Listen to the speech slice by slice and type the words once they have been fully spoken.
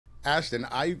Ashton,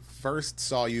 I first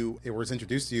saw you, it was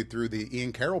introduced to you through the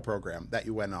Ian Carroll program that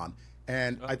you went on.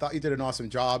 And I thought you did an awesome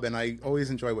job, and I always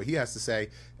enjoy what he has to say.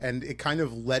 And it kind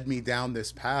of led me down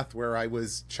this path where I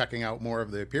was checking out more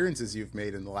of the appearances you've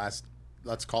made in the last,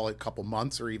 let's call it, couple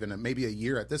months or even maybe a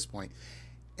year at this point.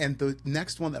 And the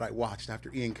next one that I watched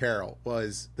after Ian Carroll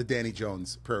was the Danny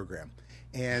Jones program.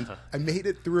 And I made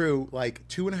it through like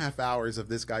 2.5 hours of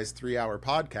this guy's 3-hour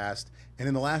podcast. And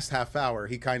in the last half hour,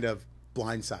 he kind of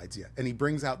blindsides you. And he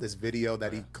brings out this video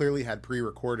that he clearly had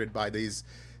pre-recorded by this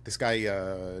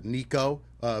guy, Nico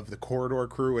of the Corridor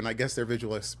crew. And I guess they're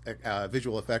visual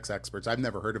effects experts. I've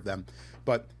never heard of them.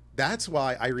 But that's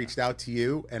why I reached out to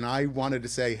you. And I wanted to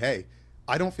say, hey,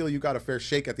 I don't feel you got a fair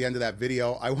shake at the end of that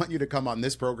video. I want you to come on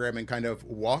this program and kind of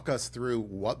walk us through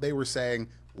what they were saying,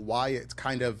 why it's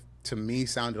kind of, to me,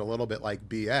 sounded a little bit like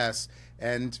BS,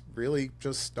 and really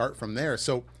just start from there.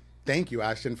 So thank you,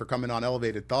 Ashton, for coming on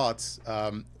Elevated Thoughts.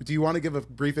 Do you want to give a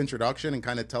brief introduction and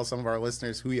kind of tell some of our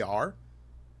listeners who you are?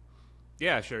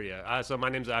 Yeah, sure, yeah. So my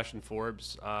name's Ashton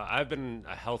Forbes. I've been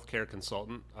a healthcare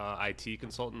consultant, IT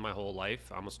consultant my whole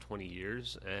life, almost 20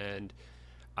 years, and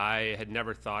I had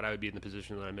never thought I would be in the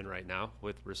position that I'm in right now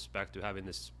with respect to having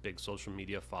this big social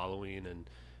media following and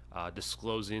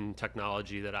disclosing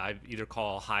technology that I either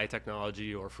call high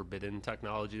technology or forbidden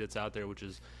technology that's out there, which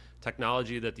is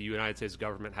technology that the United States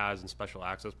government has in special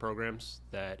access programs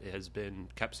that has been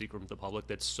kept secret from the public,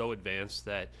 that's so advanced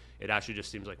that it actually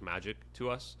just seems like magic to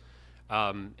us.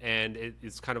 And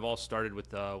it's kind of all started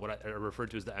with what I refer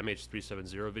to as the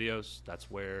MH370 videos.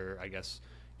 That's where I guess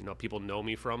people know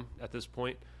me from at this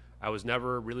point. I was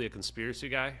never really a conspiracy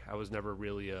guy. I was never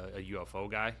really a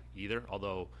UFO guy either,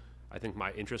 although I think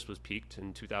my interest was piqued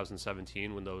in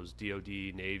 2017 when those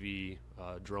DoD Navy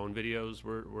drone videos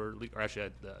were leaked. Or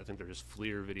actually, I think they're just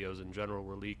FLIR videos in general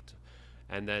were leaked,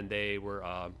 and then they were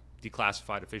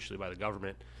declassified officially by the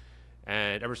government.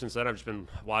 And ever since then, I've just been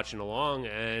watching along.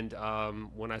 And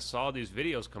when I saw these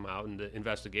videos come out and the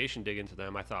investigation dig into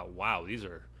them, I thought, wow, these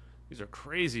are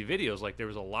crazy videos. Like, there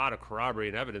was a lot of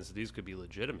corroborating evidence that these could be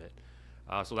legitimate.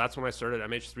 So that's when I started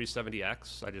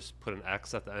MH370X. I just put an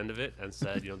X at the end of it and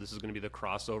said, this is going to be the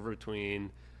crossover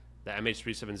between the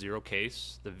MH370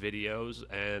 case, the videos,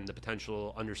 and the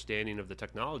potential understanding of the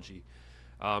technology.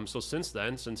 So since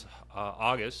then, since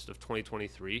August of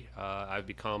 2023, I've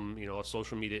become, a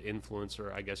social media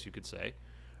influencer, I guess you could say,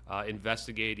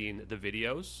 investigating the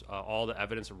videos, all the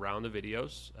evidence around the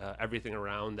videos, everything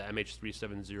around the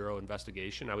MH370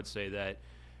 investigation. I would say that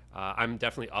I'm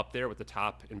definitely up there with the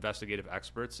top investigative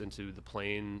experts into the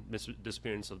plane,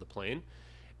 disappearance of the plane.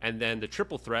 And then the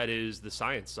triple threat is the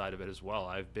science side of it as well.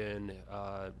 I've been,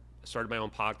 started my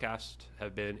own podcast,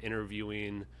 have been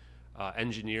interviewing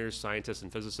engineers, scientists,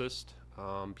 and physicists,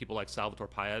 people like Salvatore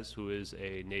Paez, who is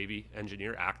a Navy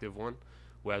engineer, active one,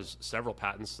 who has several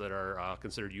patents that are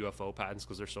considered UFO patents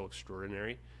because they're so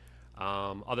extraordinary.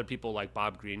 Other people like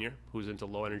Bob Grenier, who's into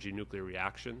low-energy nuclear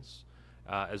reactions,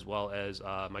 as well as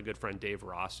my good friend Dave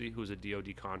Rossi, who's a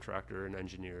DoD contractor and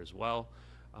engineer as well,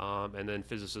 and then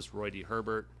physicist Roy D.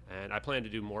 Herbert. And I plan to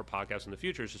do more podcasts in the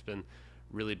future. It's just been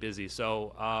really busy.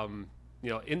 So,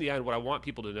 in the end, what I want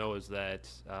people to know is that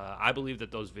I believe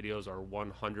that those videos are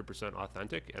 100%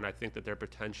 authentic, and I think that they're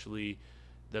potentially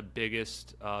the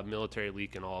biggest military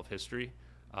leak in all of history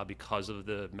because of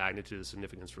the magnitude of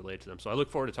significance related to them. So I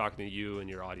look forward to talking to you and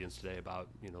your audience today about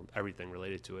everything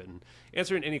related to it and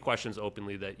answering any questions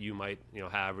openly that you might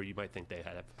have or you might think they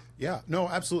have. Yeah, no,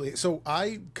 absolutely. So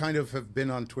I kind of have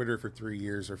been on Twitter for 3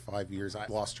 years or 5 years. I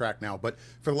lost track now, but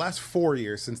for the last 4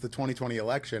 years since the 2020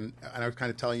 election, and I was kind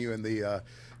of telling you in the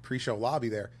pre-show lobby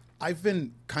there, I've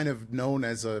been kind of known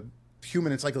as a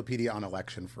human encyclopedia on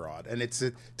election fraud. And it's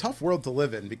a tough world to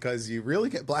live in because you really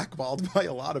get blackballed by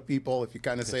a lot of people if you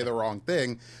kind of say the wrong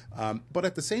thing. But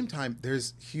at the same time,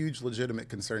 there's huge legitimate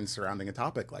concerns surrounding a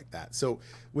topic like that. So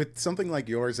with something like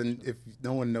yours, and if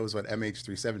no one knows what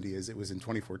MH370 is, it was in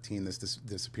 2014, this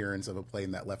disappearance of a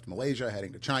plane that left Malaysia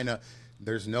heading to China.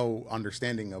 There's no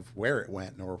understanding of where it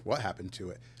went or what happened to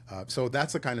it. So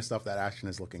that's the kind of stuff that Ashton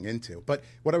is looking into. But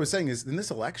what I was saying is, in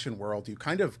this election world, you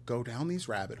kind of go down these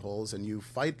rabbit holes and you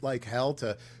fight like hell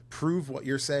to prove what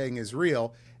you're saying is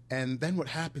real. And then what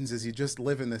happens is you just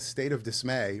live in this state of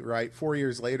dismay, right? 4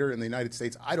 years later in the United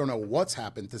States, I don't know what's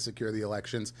happened to secure the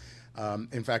elections.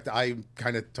 In fact, I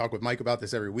kind of talk with Mike about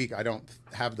this every week. I don't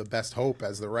have the best hope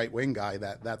as the right-wing guy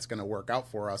that that's going to work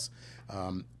out for us.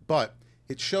 But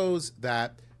it shows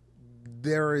that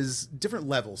there is different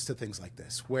levels to things like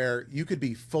this, where you could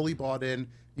be fully bought in,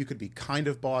 you could be kind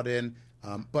of bought in,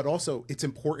 but also it's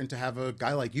important to have a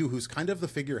guy like you who's kind of the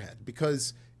figurehead,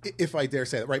 because if I dare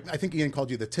say that, right? I think Ian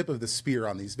called you the tip of the spear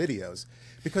on these videos,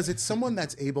 because it's someone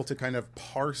that's able to kind of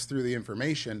parse through the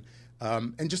information.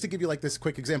 And just to give you like this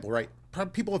quick example, right?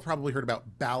 People have probably heard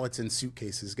about ballots in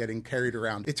suitcases getting carried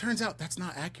around. It turns out that's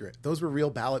not accurate. Those were real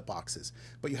ballot boxes.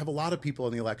 But you have a lot of people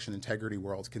in the election integrity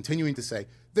world continuing to say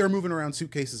they're moving around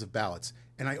suitcases of ballots.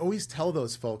 And I always tell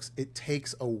those folks, it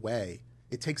takes away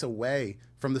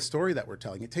from the story that we're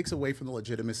telling. It takes away from the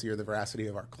legitimacy or the veracity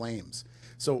of our claims.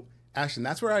 So, Ashton,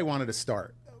 that's where I wanted to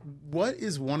start. What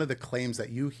is one of the claims that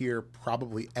you hear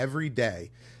probably every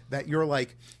day that you're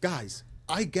like, guys,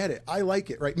 I get it, I like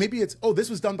it, right? Maybe it's, oh, this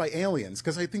was done by aliens,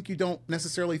 because I think you don't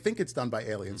necessarily think it's done by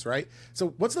aliens, right?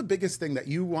 So what's the biggest thing that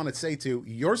you want to say to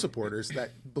your supporters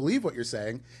that believe what you're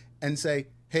saying and say,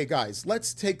 hey, guys,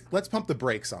 let's pump the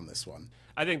brakes on this one?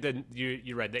 I think that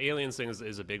you're right. The aliens thing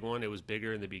is a big one. It was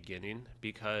bigger in the beginning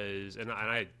because, and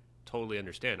I totally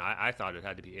understand. I thought it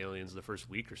had to be aliens the first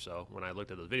week or so when I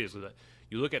looked at those videos.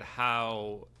 You look at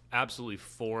how absolutely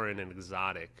foreign and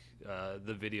exotic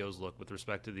the videos look with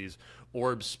respect to these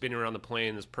orbs spinning around the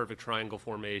plane, this perfect triangle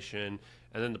formation,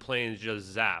 and then the plane is just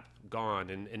zap, gone,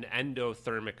 an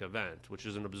endothermic event, which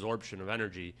is an absorption of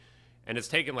energy. And it's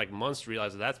taken like months to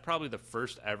realize that that's probably the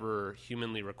first ever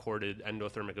humanly recorded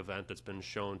endothermic event that's been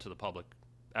shown to the public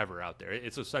ever out there.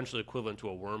 It's essentially equivalent to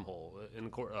a wormhole,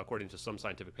 according to some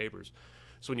scientific papers.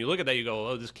 So when you look at that, you go,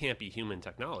 oh, this can't be human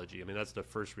technology. I mean, that's the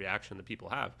first reaction that people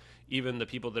have. Even the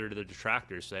people that are the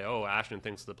detractors say, oh, Ashton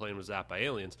thinks the plane was zapped by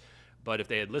aliens. But if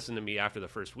they had listened to me after the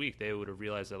first week, they would have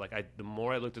realized that, like, the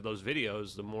more I looked at those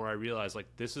videos, the more I realized, like,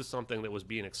 this is something that was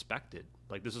being expected.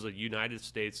 Like, this is a United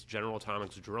States General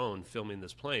Atomics drone filming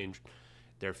this plane.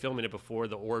 They're filming it before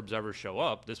the orbs ever show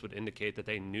up. This would indicate that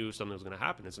they knew something was going to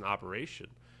happen. It's an operation.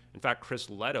 In fact, Chris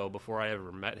Leto, before I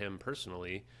ever met him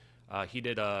personally, he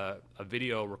did a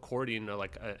video recording,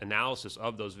 analysis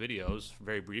of those videos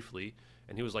very briefly.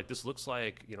 And he was like, this looks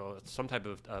like, some type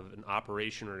of an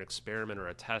operation or an experiment or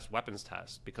a weapons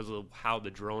test, because of how the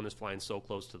drone is flying so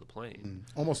close to the plane.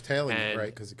 Almost tailing it,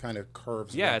 right? Because it kind of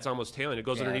curves. Yeah, it's almost tailing. It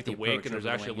goes underneath the wake, and there's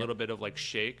actually a little bit of like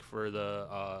shake for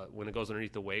the when it goes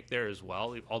underneath the wake there as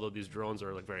well. Although these drones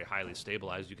are like very highly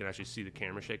stabilized, you can actually see the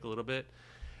camera shake a little bit.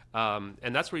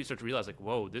 And that's where you start to realize, like,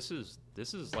 whoa, this is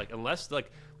like, unless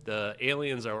like the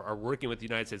aliens are working with the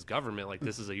United States government, like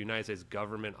this is a United States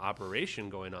government operation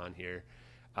going on here.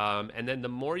 And then the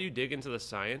more you dig into the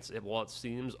science, while it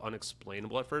seems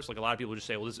unexplainable at first, like a lot of people just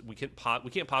say, well, we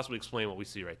can't possibly explain what we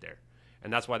see right there.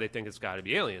 And that's why they think it's got to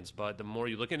be aliens. But the more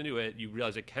you look into it, you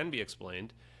realize it can be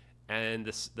explained. And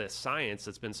the science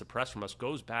that's been suppressed from us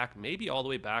goes back maybe all the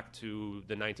way back to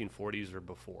the 1940s or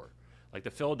before. Like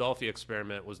the Philadelphia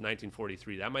experiment was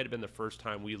 1943. That might have been the first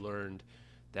time we learned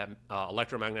that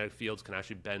electromagnetic fields can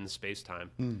actually bend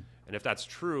space-time. And if that's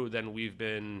true, then we've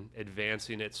been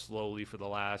advancing it slowly for the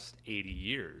last 80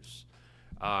 years.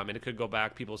 And it could go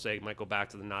back, people say it might go back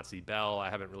to the Nazi bell. I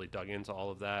haven't really dug into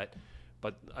all of that.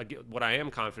 But what I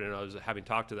am confident of is having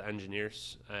talked to the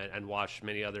engineers and watched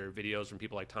many other videos from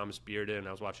people like Thomas Bearden.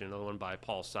 I was watching another one by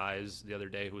Paul Size the other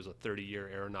day, who was a 30-year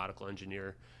aeronautical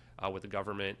engineer with the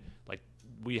government. Like,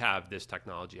 we have this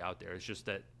technology out there. It's just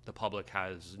that the public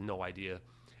has no idea.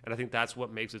 And I think that's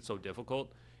what makes it so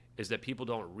difficult, is that people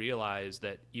don't realize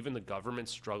that even the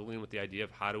government's struggling with the idea of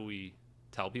how do we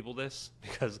tell people this,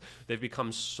 because they've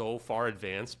become so far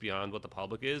advanced beyond what the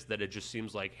public is that it just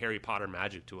seems like Harry Potter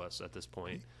magic to us at this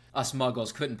point. Us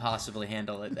muggles couldn't possibly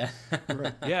handle it.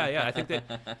 Yeah. I think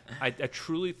that I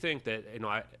truly think that,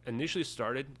 I initially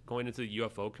started going into the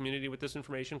UFO community with this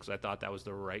information because I thought that was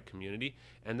the right community,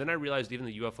 and then I realized even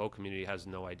the UFO community has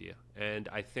no idea. And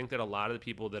I think that a lot of the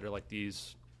people that are like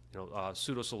these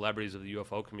pseudo celebrities of the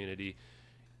UFO community,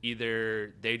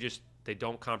 either they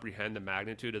don't comprehend the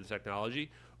magnitude of the technology,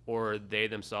 or they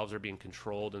themselves are being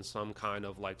controlled in some kind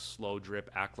of like slow drip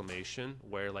acclimation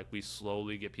where like we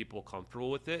slowly get people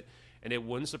comfortable with it. And it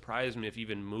wouldn't surprise me if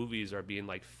even movies are being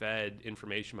like fed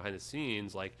information behind the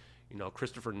scenes, like,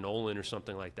 Christopher Nolan or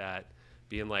something like that,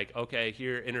 being like, okay,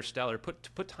 here, Interstellar,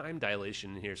 put time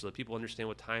dilation in here so that people understand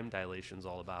what time dilation is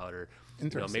all about. Or,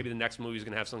 maybe the next movie is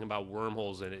going to have something about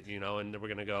wormholes in it, and we're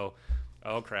going to go,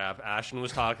 oh crap, Ashton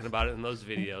was talking about it in those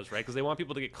videos, right? Because they want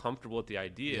people to get comfortable with the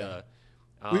idea. Yeah.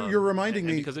 You're reminding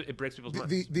me, because it breaks people's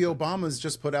minds. The Obamas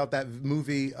just put out that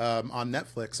movie on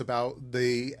Netflix about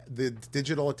the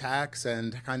digital attacks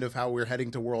and kind of how we're heading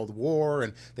to world war,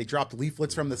 and they dropped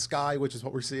leaflets from the sky, which is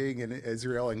what we're seeing in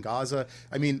Israel and Gaza.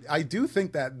 I mean, I do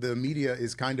think that the media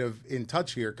is kind of in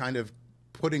touch here, kind of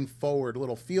putting forward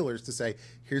little feelers to say,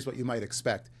 here's what you might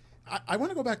expect. I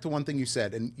want to go back to one thing you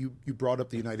said, and you brought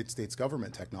up the United States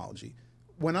government technology.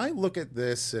 When I look at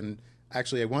this, and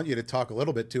Actually, I want you to talk a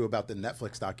little bit, too, about the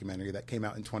Netflix documentary that came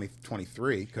out in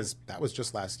 2023, because that was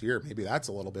just last year. Maybe that's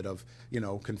a little bit of,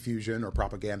 confusion or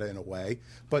propaganda in a way.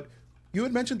 But you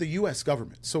had mentioned the U.S.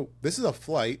 government. So this is a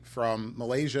flight from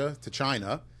Malaysia to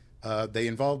China. They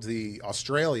involved the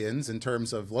Australians in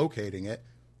terms of locating it.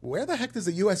 Where the heck does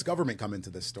the U.S. government come into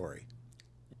this story?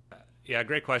 Yeah,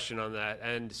 great question on that.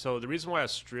 And so the reason why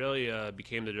Australia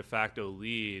became the de facto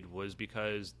lead was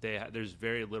because there's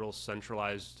very little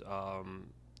centralized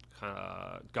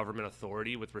government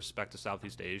authority with respect to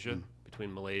Southeast Asia,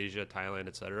 between Malaysia, Thailand,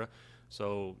 etc.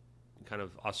 So kind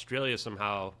of Australia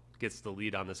somehow gets the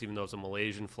lead on this, even though it's a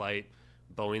Malaysian flight.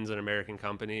 Boeing's an American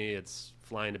company. It's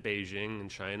flying to Beijing in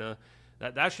China.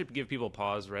 That should give people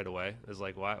pause right away. It's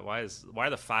like, why are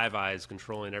the Five Eyes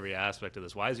controlling every aspect of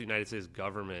this? Why is the United States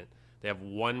government? They have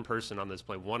one person on this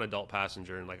plane, one adult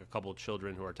passenger, and like a couple of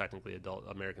children who are technically adult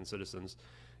American citizens.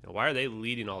 Why are they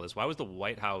leading all this? Why was the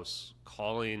White House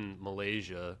calling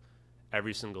Malaysia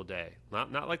every single day?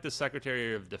 Not like the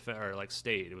Secretary of Defense or like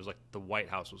State. It was like the White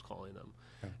House was calling them.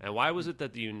 Okay. And why was it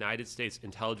that the United States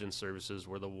intelligence services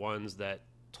were the ones that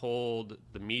told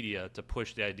the media to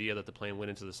push the idea that the plane went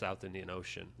into the South Indian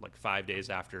Ocean, like 5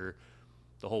 days after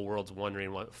the whole world's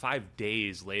wondering 5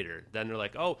 days later? Then they're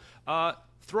like,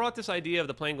 throw out this idea of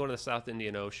the plane going to the South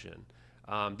Indian Ocean.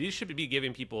 These should be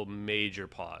giving people major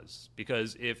pause,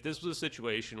 because if this was a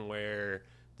situation where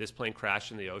this plane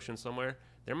crashed in the ocean somewhere,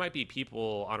 there might be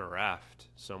people on a raft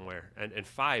somewhere. And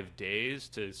 5 days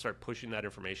to start pushing that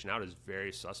information out is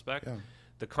very suspect. Yeah.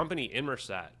 The company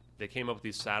Inmarsat, they came up with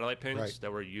these satellite pings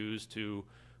that were used to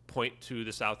point to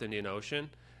the South Indian Ocean.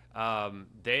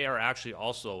 They are actually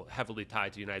also heavily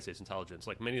tied to United States intelligence.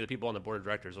 Like many of the people on the board of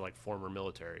directors are like former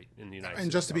military in the United States.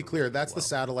 And just to be clear, that's the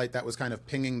satellite that was kind of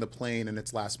pinging the plane in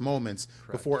its last moments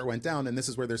before it went down. And this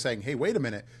is where they're saying, hey, wait a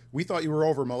minute. We thought you were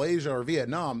over Malaysia or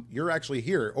Vietnam. You're actually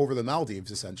here over the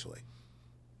Maldives, essentially.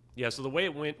 Yeah, so the way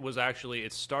it went was actually,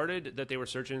 it started that they were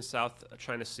searching in South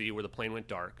China Sea where the plane went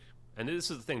dark. And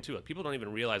this is the thing, too. Like, people don't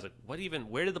even realize, like,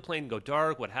 where did the plane go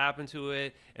dark? What happened to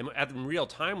it? And in real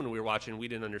time when we were watching, we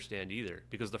didn't understand either.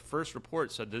 Because the first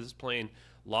report said this plane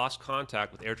lost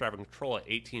contact with air traffic control at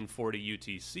 1840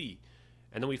 UTC.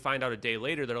 And then we find out a day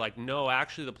later, they're like, no,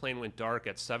 actually the plane went dark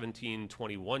at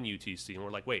 1721 UTC. And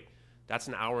we're like, wait, that's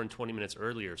an hour and 20 minutes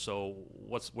earlier. So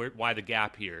why the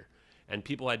gap here? And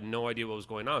people had no idea what was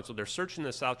going on. So they're searching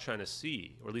the South China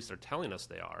Sea, or at least they're telling us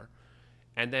they are.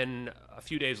 And then a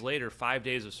few days later, 5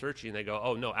 days of searching, they go,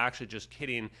 oh, no, actually, just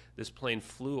kidding. This plane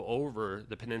flew over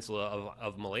the peninsula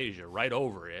of Malaysia, right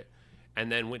over it, and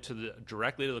then went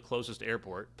directly to the closest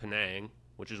airport, Penang,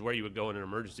 which is where you would go in an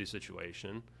emergency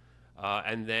situation.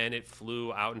 And then it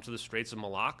flew out into the Straits of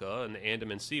Malacca and the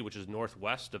Andaman Sea, which is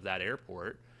northwest of that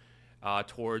airport,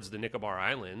 towards the Nicobar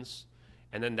Islands.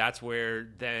 And then that's where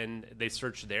then they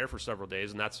searched there for several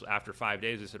days. And that's after 5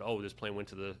 days, they said, oh, this plane went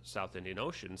to the South Indian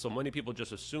Ocean. So many people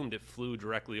just assumed it flew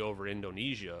directly over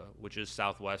Indonesia, which is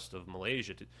southwest of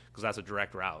Malaysia, because that's a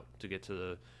direct route to get to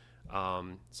the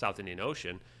South Indian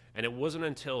Ocean. And it wasn't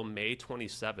until May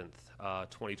 27th,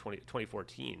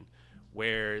 2014,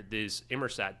 where this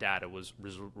Inmarsat data was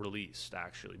released,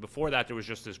 actually. Before that, there was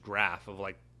just this graph of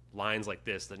like lines like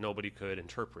this that nobody could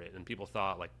interpret, and people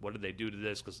thought, like, what did they do to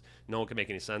this? Because no one could make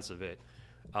any sense of it.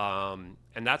 And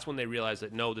that's when they realized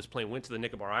that, no, this plane went to the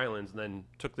Nicobar Islands and then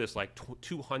took this like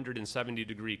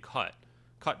 270-degree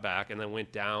cut back, and then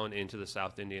went down into the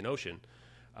South Indian Ocean.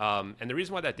 And the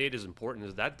reason why that date is important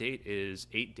is that date is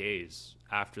 8 days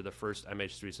after the first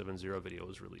MH370 video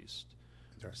was released.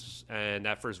 And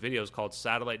that first video is called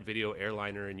Satellite Video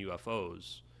Airliner and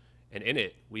UFOs. And in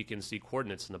it, we can see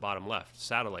coordinates in the bottom left,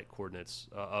 satellite coordinates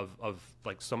of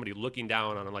like somebody looking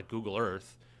down on like Google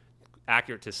Earth,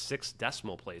 accurate to 6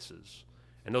 decimal places.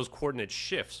 And those coordinates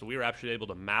shift, so we were actually able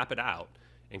to map it out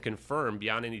and confirm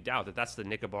beyond any doubt that that's the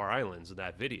Nicobar Islands in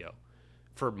that video.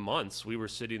 For months, we were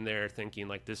sitting there thinking,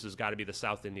 like, this has got to be the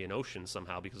South Indian Ocean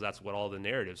somehow, because that's what all the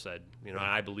narratives said. You know, and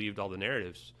I believed all the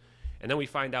narratives. And then we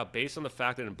find out, based on the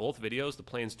fact that in both videos, the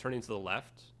plane's turning to the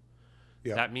left,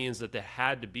 that means that there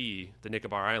had to be the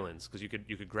Nicobar Islands, because you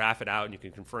could graph it out and you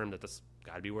can confirm that that's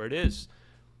got to be where it is.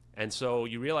 And so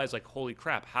you realize, like, holy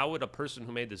crap, how would a person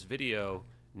who made this video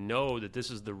know that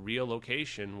this is the real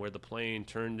location where the plane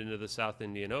turned into the South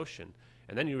Indian Ocean?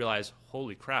 And then you realize,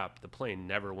 holy crap, the plane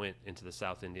never went into the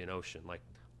South Indian Ocean. Like,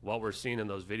 what we're seeing in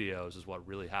those videos is what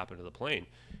really happened to the plane.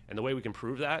 And the way we can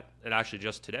prove that, and actually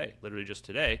just today, literally just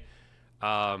today,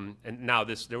 and now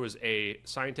there was a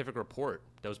scientific report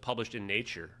that was published in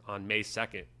Nature on May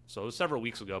 2nd. So it was several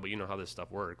weeks ago, but you know how this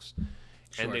stuff works.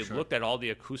 and they looked at all the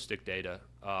acoustic data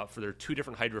for their 2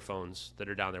 different hydrophones that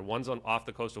are down there. One's off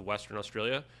the coast of Western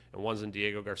Australia, and one's in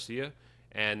Diego Garcia.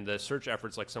 And the search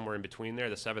effort's like somewhere in between there,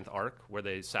 the 7th arc, where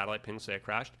the satellite pings say it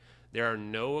crashed. There are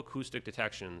no acoustic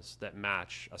detections that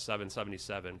match a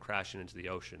 777 crashing into the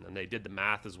ocean. And they did the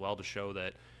math as well to show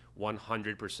that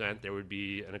 100% there would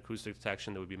be an acoustic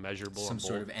detection that would be measurable. Some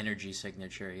sort of energy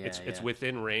signature, yeah. It's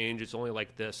within range. It's only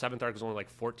like the 7th arc is only like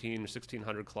 14 or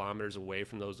 1,600 kilometers away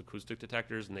from those acoustic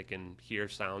detectors, and they can hear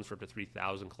sounds for up to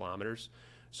 3,000 kilometers.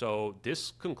 So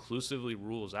this conclusively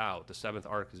rules out the 7th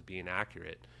arc as being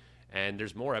accurate. And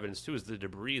there's more evidence, too, is the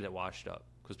debris that washed up.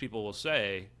 Because people will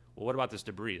say, well, what about this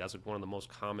debris? That's like one of the most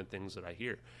common things that I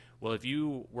hear. Well, if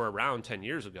you were around 10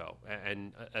 years ago,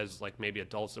 and as like maybe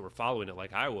adults that were following it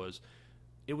like I was,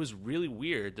 it was really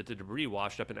weird that the debris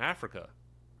washed up in Africa.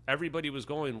 Everybody was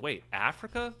going, wait,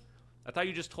 Africa? I thought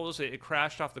you just told us it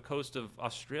crashed off the coast of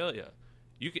Australia.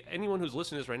 Anyone who's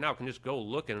listening to this right now can just go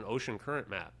look at an ocean current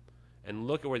map and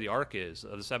look at where the arc is,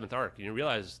 of the 7th arc. And you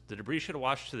realize the debris should have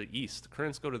washed to the east. The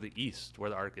currents go to the east where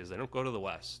the arc is. They don't go to the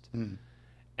west.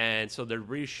 And so the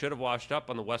debris should have washed up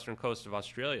on the western coast of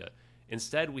Australia.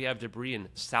 Instead, we have debris in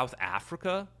South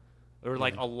Africa, or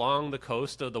like along the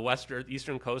coast of the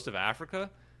eastern coast of Africa.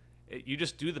 You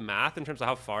just do the math in terms of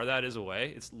how far that is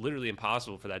away. It's literally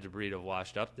impossible for that debris to have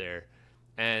washed up there.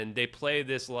 And they play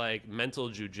this like mental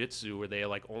jujitsu where they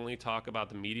like only talk about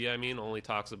the media, only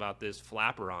talks about this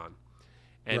flaperon.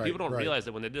 And people don't realize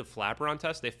that when they did a flaperon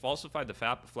test, they falsified the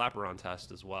flaperon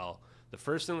test as well. The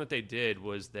first thing that they did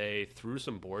was they threw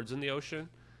some boards in the ocean,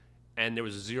 and there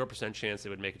was a 0% chance they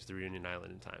would make it to the Reunion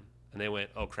Island in time. And they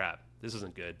went, oh, crap, this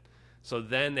isn't good. So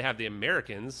then they have the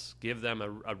Americans give them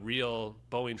a real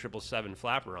Boeing 777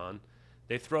 flaperon.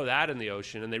 They throw that in the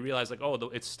ocean, and they realize, like, oh,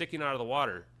 it's sticking out of the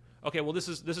water. Okay, well, this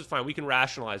is fine. We can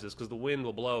rationalize this because the wind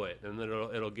will blow it, and then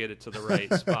it'll get it to the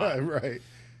right spot.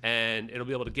 And it'll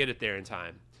be able to get it there in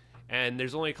time. And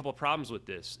there's only a couple of problems with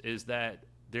this, is that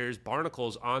there's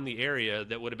barnacles on the area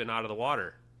that would have been out of the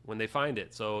water when they find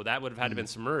it. So that would have had to have been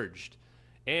submerged.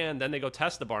 And then they go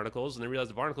test the barnacles, and they realize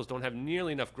the barnacles don't have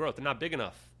nearly enough growth. They're not big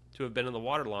enough to have been in the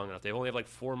water long enough. They only have like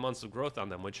 4 months of growth on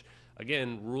them, which,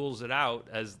 again, rules it out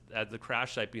as the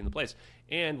crash site being the place.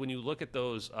 And when you look at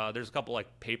those, there's a couple like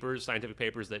scientific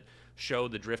papers that show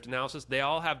the drift analysis. They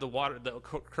all have the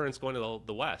currents going to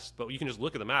the west, but you can just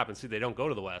look at the map and see they don't go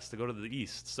to the west. They go to the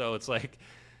east. So it's like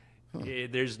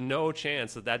there's no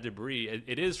chance that debris,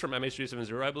 it is from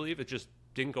MH370, I believe. It just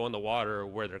didn't go in the water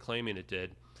where they're claiming it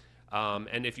did.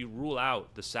 And if you rule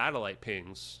out the satellite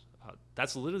pings,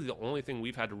 that's literally the only thing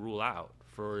we've had to rule out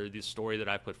for the story that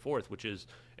I put forth, which is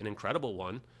an incredible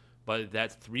one. But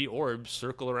that 3 orbs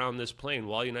circle around this plane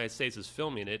while the United States is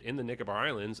filming it in the Nicobar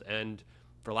Islands and,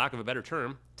 for lack of a better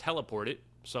term, teleport it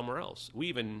somewhere else. We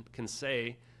even can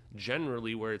say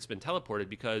generally where it's been teleported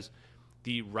because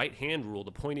the right-hand rule,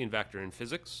 the Poynting vector in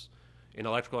physics, in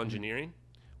electrical engineering,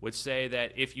 would say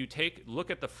that if you look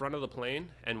at the front of the plane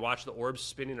and watch the orbs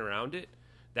spinning around it,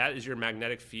 that is your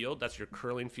magnetic field. That's your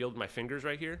curling field, my fingers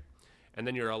right here. And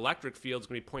then your electric field is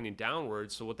going to be pointing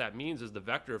downwards. So what that means is the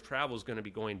vector of travel is going to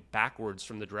be going backwards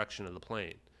from the direction of the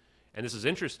plane. And this is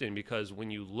interesting because when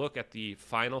you look at the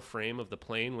final frame of the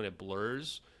plane, when it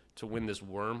blurs to when this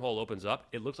wormhole opens up,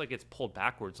 it looks like it's pulled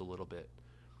backwards a little bit.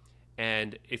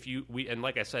 And and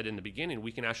like I said in the beginning,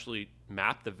 we can actually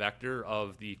map the vector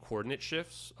of the coordinate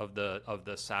shifts of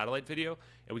the satellite video,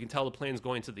 and we can tell the plane's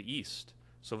going to the east.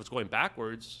 So if it's going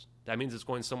backwards, that means it's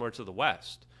going somewhere to the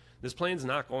west. This plane's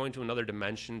not going to another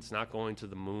dimension. It's not going to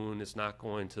the moon. It's not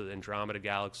going to the Andromeda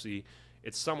galaxy.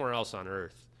 It's somewhere else on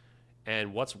Earth.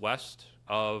 And what's west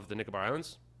of the Nicobar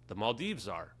Islands? The Maldives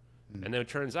are. And then it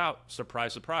turns out,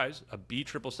 surprise, surprise, a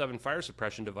B777 fire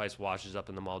suppression device washes up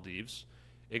in the Maldives.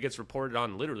 It gets reported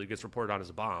on, literally gets reported on as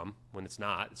a bomb when it's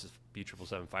not. It's a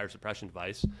B777 fire suppression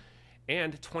device.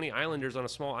 And 20 islanders on a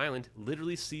small island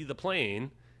literally see the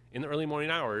plane in the early morning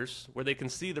hours where they can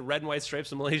see the red and white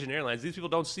stripes of Malaysian Airlines. These people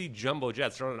don't see jumbo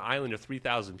jets. They're on an island of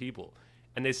 3,000 people.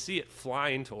 And they see it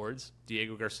flying towards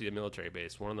Diego Garcia Military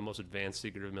Base, one of the most advanced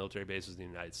secretive military bases in the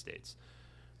United States.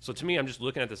 So to me, I'm just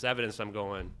looking at this evidence. I'm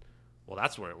going, well,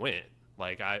 that's where it went.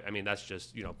 Like, I mean, that's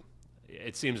just,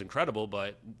 it seems incredible,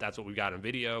 but that's what we got on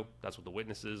video. That's what the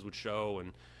witnesses would show.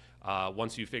 And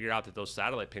once you figure out that those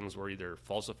satellite pings were either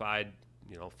falsified,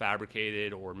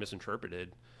 fabricated, or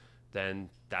misinterpreted, then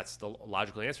that's the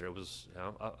logical answer. It was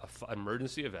an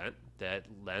emergency event that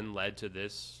then led to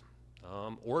this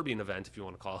orbiting event, if you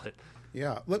want to call it.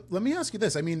 Yeah. Let me ask you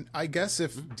this. I mean, I guess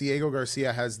if Diego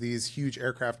Garcia has these huge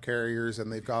aircraft carriers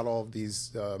and they've got all of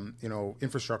these,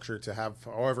 infrastructure to have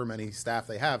however many staff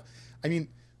they have, I mean,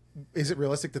 is it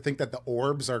realistic to think that the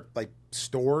orbs are like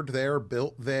stored there,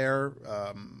 built there,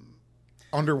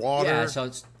 underwater?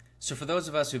 Yeah, so for those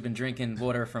of us who've been drinking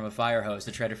water from a fire hose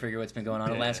to try to figure what's been going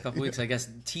on the last couple weeks, I guess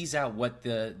tease out what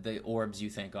the orbs you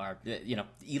think are.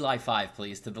 Eli 5,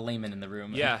 please, to the layman in the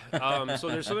room. Yeah. So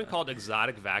there's something called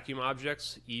exotic vacuum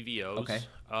objects, EVOs.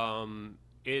 Okay.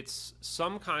 It's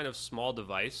some kind of small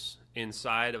device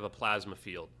inside of a plasma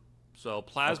field. So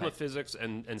plasma physics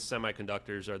and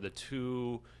semiconductors are the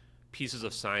two pieces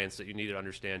of science that you need to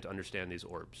understand these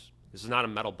orbs. This is not a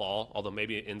metal ball, although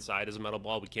maybe inside is a metal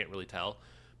ball. We can't really tell.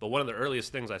 But one of the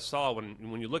earliest things I saw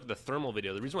when you look at the thermal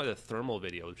video, the reason why the thermal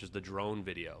video, which is the drone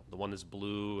video, the one that's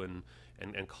blue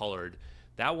and colored,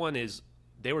 that one is,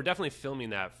 they were definitely filming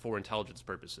that for intelligence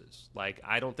purposes. Like,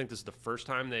 I don't think this is the first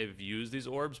time they've used these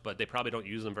orbs, but they probably don't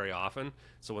use them very often.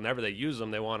 So whenever they use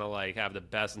them, they want to like have the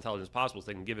best intelligence possible so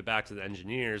they can give it back to the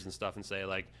engineers and stuff and say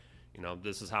like,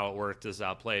 this is how it worked, this is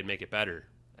how it played, make it better.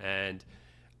 And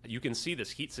you can see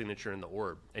this heat signature in the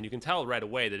orb, and you can tell right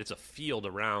away that it's a field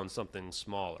around something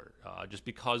smaller, just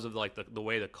because of like the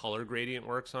way the color gradient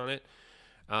works on it.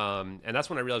 And that's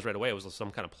when I realized right away it was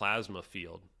some kind of plasma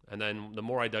field. And then the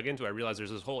more I dug into it, I realized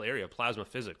there's this whole area of plasma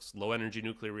physics, low energy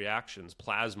nuclear reactions,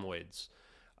 plasmoids,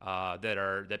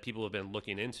 that people have been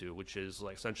looking into, which is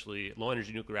like essentially low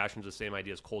energy nuclear reactions is the same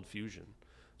idea as cold fusion.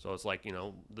 So it's like,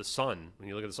 the sun, when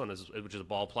you look at the sun, which is a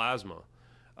ball plasma.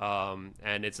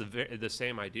 And it's the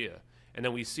same idea. And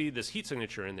then we see this heat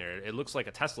signature in there. It looks like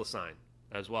a Tesla sign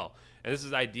as well. And this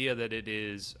is the idea that it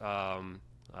is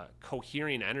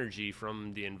cohering energy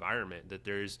from the environment, that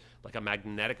there's like a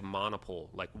magnetic monopole,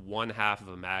 like one half of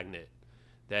a magnet,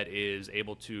 that is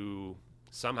able to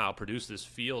somehow produce this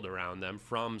field around them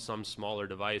from some smaller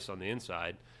device on the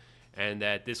inside, and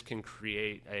that this can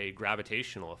create a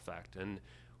gravitational effect. And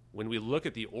when we look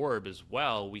at the orb as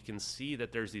well, we can see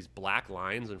that there's these black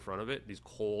lines in front of it, these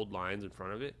cold lines in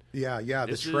front of it. Yeah,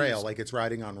 the trail, like it's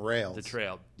riding on rails. The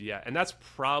trail, yeah. And that's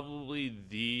probably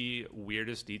the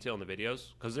weirdest detail in the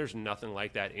videos, because there's nothing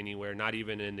like that anywhere, not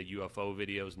even in the UFO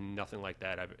videos, nothing like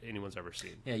that anyone's ever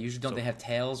seen. Yeah, usually don't they have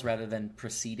tails rather than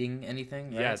preceding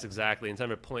anything? Right? Yes, exactly.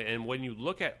 Instead of a point. And when you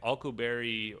look at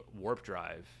Alcubierre warp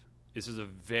drive, this is a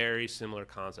very similar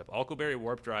concept. Alcubierre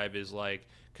warp drive is like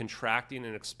contracting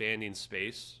and expanding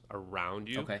space around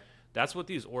you. Okay. That's what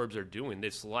these orbs are doing.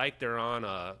 It's like they're on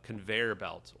a conveyor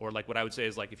belt, or like what I would say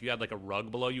is like if you had like a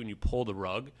rug below you and you pull the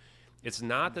rug, it's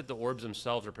not that the orbs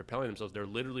themselves are propelling themselves. They're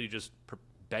literally just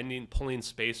pulling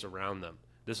space around them.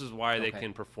 This is why they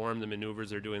can perform the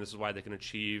maneuvers they're doing. This is why they can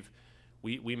achieve.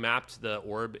 We mapped the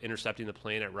orb intercepting the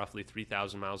plane at roughly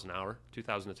 3,000 miles an hour,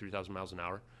 2,000 to 3,000 miles an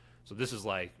hour. So this is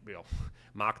like,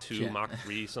 Mach 2, Mach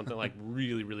 3, something like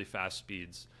really, really fast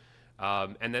speeds.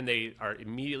 And then they are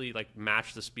immediately like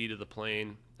match the speed of the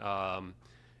plane.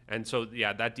 And so,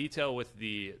 yeah, that detail with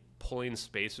the pulling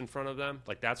space in front of them,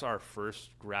 like that's our first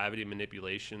gravity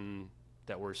manipulation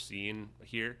that we're seeing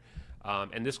here.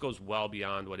 And this goes well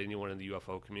beyond what anyone in the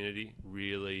UFO community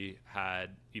really had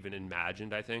even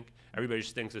imagined, I think. Everybody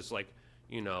just thinks it's like,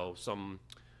 some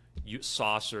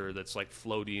saucer that's like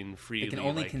floating freely. They can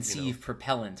only conceive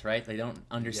propellant, right? They don't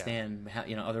understand how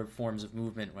other forms of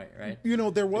movement, right?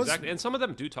 There was exactly, and some of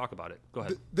them do talk about it. Go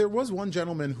ahead. There was one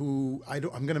gentleman who I'm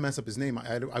going to mess up his name.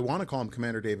 I want to call him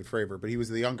Commander David Fravor, but he was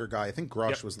the younger guy. I think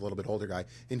Grush was a little bit older guy,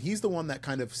 and he's the one that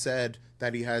kind of said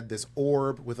that he had this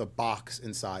orb with a box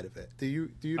inside of it. Do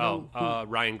you know?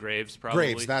 Ryan Graves,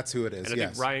 probably. Graves, that's who it is. And I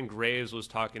think Ryan Graves was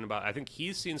talking about. I think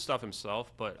he's seen stuff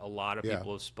himself, but a lot of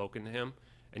people have spoken to him.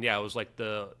 And yeah, it was like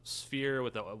the sphere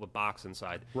with a box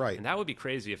inside. Right. And that would be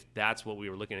crazy if that's what we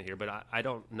were looking at here. But I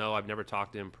don't know. I've never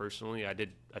talked to him personally. I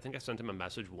think I sent him a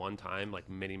message one time, like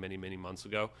many, many, many months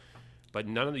ago. But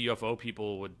none of the UFO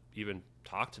people would even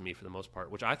talk to me for the most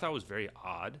part, which I thought was very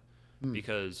odd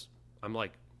because I'm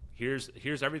like, here's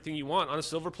everything you want on a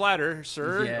silver platter,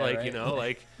 sir. Yeah,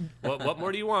 like, right. What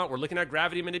more do you want? We're looking at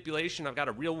gravity manipulation. I've got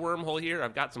a real wormhole here.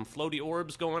 I've got some floaty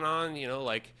orbs going on.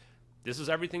 This is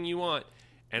everything you want.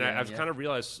 And I've kind of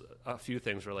realized a few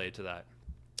things related to that.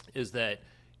 Is that,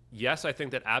 yes, I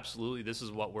think that absolutely this is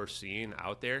what we're seeing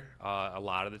out there a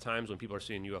lot of the times when people are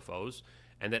seeing UFOs,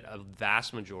 and that a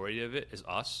vast majority of it is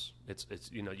us.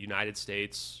 It's United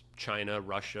States, China,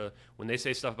 Russia. When they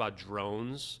say stuff about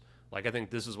drones, like I think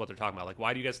this is what they're talking about. Like,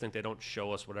 why do you guys think they don't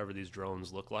show us whatever these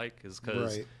drones look like? Is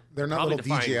because they're not little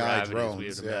DJI drones. We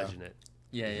would imagine it.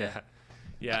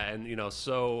 Yeah. And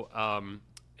so.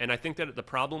 And I think that the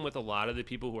problem with a lot of the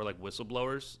people who are like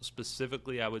whistleblowers,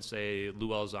 specifically I would say Lou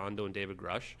Elizondo and David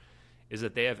Grush, is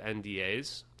that they have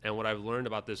NDAs. And what I've learned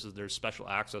about this is there's special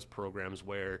access programs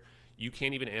where you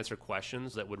can't even answer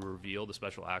questions that would reveal the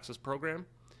special access program.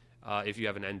 if you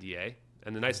have an NDA.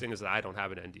 And the nice thing is that I don't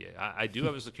have an NDA. I do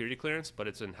have a security clearance, but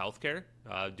it's in healthcare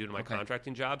due to my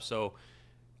contracting job. So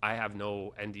I have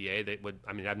no NDA that would,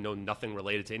 I have nothing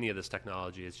related to any of this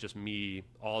technology. It's just me.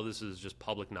 All this is just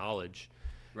public knowledge.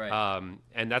 Right.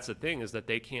 And that's the thing, is that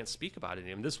they can't speak about it.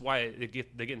 And this is why they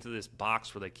get into this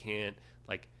box where they can't,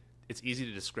 like, it's easy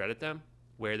to discredit them,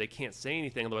 where they can't say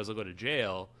anything, otherwise they'll go to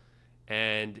jail.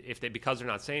 And because they're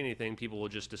not saying anything, people will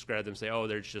just discredit them, say, "Oh,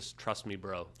 they're just trust me,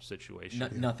 bro" situation.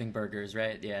 Nothing burgers,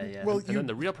 right? Yeah. Well, and then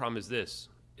the real problem is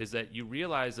that you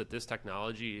realize that this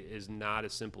technology is not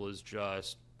as simple as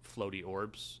just floaty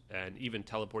orbs and even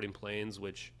teleporting planes,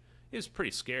 which is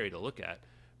pretty scary to look at.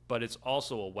 But it's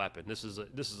also a weapon. This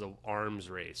is an arms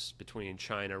race between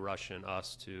China, Russia, and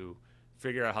us to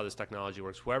figure out how this technology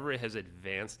works. Whoever has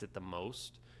advanced it the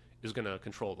most is going to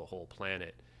control the whole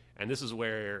planet. And this is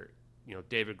where,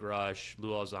 David Grush, Lou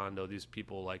Elizondo, these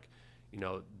people, like,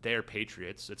 they're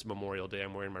patriots. It's Memorial Day.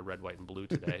 I'm wearing my red, white, and blue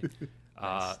today.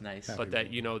 Nice. But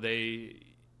that,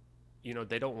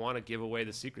 they don't want to give away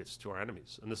the secrets to our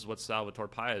enemies. And this is what Salvatore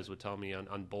Pais would tell me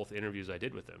on both interviews I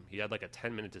did with him. He had like a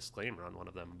 10-minute disclaimer on one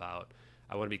of them about,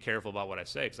 I want to be careful about what I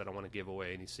say because I don't want to give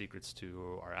away any secrets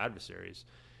to our adversaries.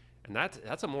 And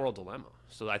that's a moral dilemma.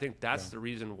 So I think that's the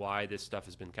reason why this stuff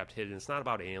has been kept hidden. It's not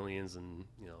about aliens and,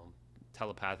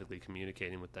 telepathically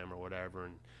communicating with them or whatever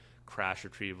and crash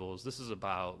retrievals. This is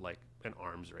about like an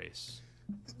arms race.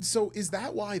 So is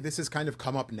that why this has kind of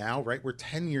come up now, right? We're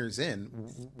 10 years in.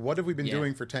 What have we been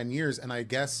doing for 10 years? And I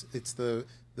guess it's the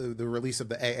release of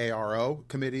the AARO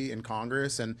committee in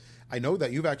Congress. And I know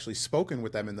that you've actually spoken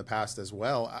with them in the past as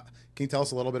well. Can you tell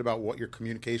us a little bit about what your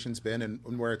communication's been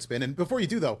and where it's been? And before you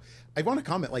do, though, I want to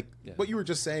comment, what you were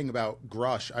just saying about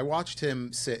Grush. I watched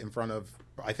him sit in front of,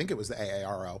 I think it was the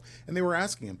AARO, and they were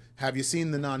asking him, have you seen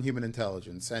the non-human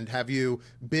intelligence? And have you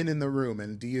been in the room?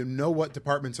 And do you know what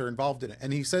departments are involved in it?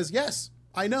 And he says, yes,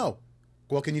 I know.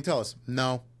 Well, can you tell us?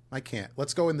 No, I can't.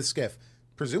 Let's go in the skiff.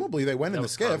 Presumably they went in the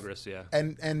skiff, Congress,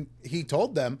 and he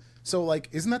told them. So,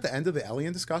 isn't that the end of the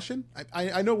alien discussion?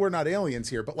 I know we're not aliens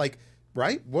here, but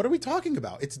right? What are we talking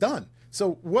about? It's done.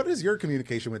 So what has your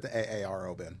communication with the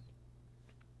AARO been?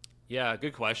 Yeah,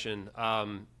 good question.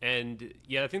 And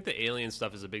I think the alien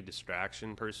stuff is a big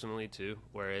distraction personally too,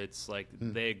 where it's like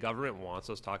the government wants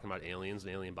us talking about aliens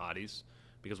and alien bodies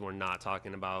because we're not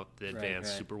talking about the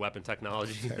advanced super weapon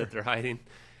technology that they're hiding.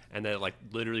 And that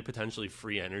literally potentially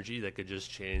free energy that could just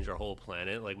change our whole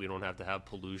planet. We don't have to have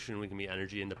pollution. We can be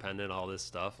energy independent, all this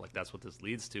stuff. That's what this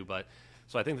leads to. But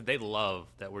so I think that they love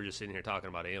that we're just sitting here talking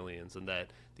about aliens, and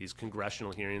that these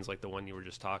congressional hearings like the one you were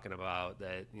just talking about,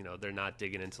 that, they're not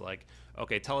digging into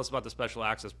okay, tell us about the special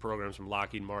access programs from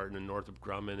Lockheed Martin and Northrop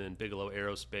Grumman and Bigelow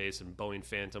Aerospace and Boeing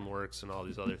Phantom Works and all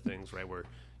these other things, right, where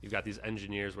you've got these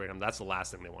engineers waiting. That's the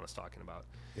last thing they want us talking about.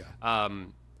 Yeah.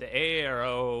 The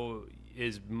AARO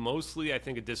is mostly, I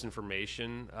think, a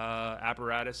disinformation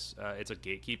apparatus. It's a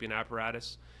gatekeeping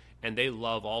apparatus. And they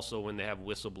love also when they have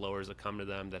whistleblowers that come to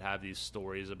them that have these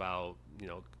stories about,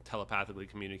 telepathically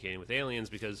communicating with aliens,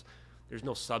 because there's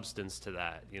no substance to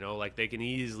that. They can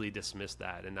easily dismiss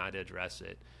that and not address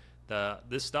it.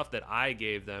 This stuff that I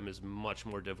gave them is much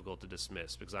more difficult to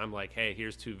dismiss, because I'm like, hey,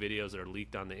 here's 2 videos that are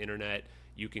leaked on the internet.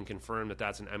 You can confirm that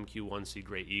that's an MQ-1C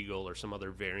Gray Eagle or some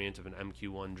other variant of an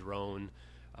MQ-1 drone.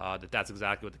 That's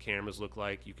exactly what the cameras look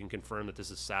like. You can confirm that this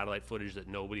is satellite footage that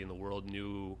nobody in the world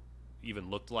knew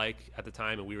even looked like at the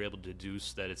time, and we were able to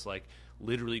deduce that it's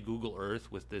literally Google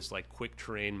Earth with this quick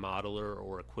terrain modeler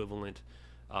or equivalent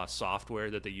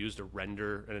software that they use to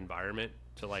render an environment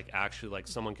to actually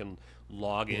someone can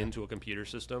log into a computer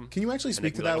system. Can you actually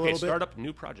speak to that a little bit? Start up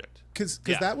new project. Because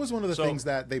that was one of the things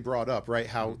that they brought up, right?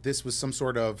 How this was some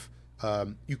sort of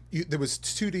there was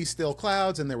 2D still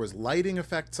clouds and there was lighting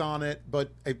effects on it,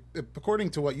 but according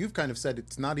to what you've kind of said,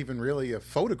 it's not even really a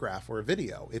photograph or a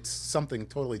video. It's something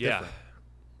totally different.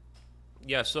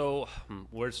 Yeah. So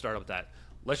where to start with that?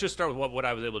 Let's just start with what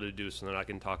I was able to do, so then I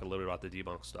can talk a little bit about the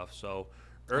debunk stuff. So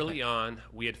early on,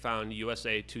 we had found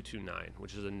USA 229,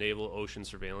 which is a naval ocean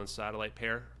surveillance satellite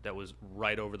pair that was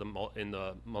right over in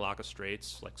the Malacca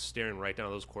Straits, staring right down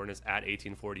at those coordinates at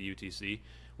 1840 UTC,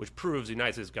 which proves the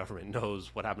United States government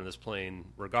knows what happened to this plane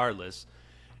regardless.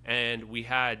 And we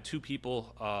had 2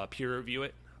 people peer review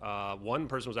it. One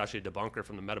person was actually a debunker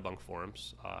from the Metabunk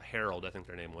forums, Harold, I think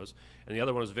their name was, and the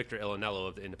other one was Victor Ilanello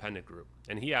of the Independent Group.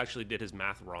 And he actually did his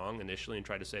math wrong initially and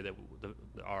tried to say that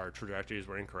our trajectories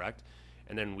were incorrect.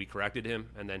 And then we corrected him,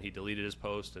 and then he deleted his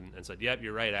post and said, yep,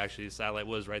 you're right, actually, the satellite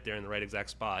was right there in the right exact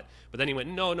spot. But then he went,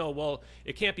 no, well,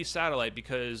 it can't be satellite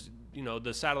because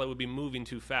the satellite would be moving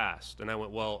too fast. And I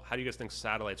went, well, how do you guys think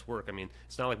satellites work? I mean,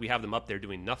 it's not like we have them up there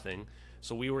doing nothing.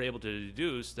 So we were able to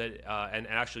deduce that, and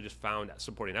actually just found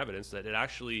supporting evidence that it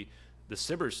actually, the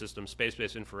SBIRS system,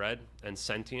 space-based infrared, and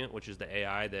Sentient, which is the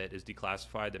AI that is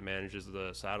declassified that manages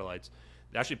the satellites,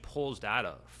 it actually pulls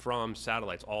data from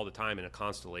satellites all the time in a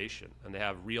constellation. And they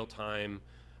have real-time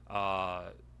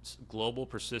global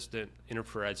persistent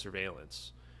infrared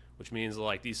surveillance, which means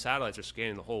like these satellites are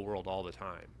scanning the whole world all the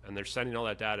time, and they're sending all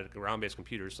that data to ground-based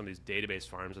computers, some of these database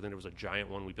farms. I think there was a giant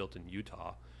one we built in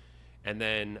Utah. And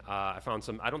then I found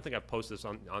some, I don't think I've posted this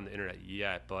on the internet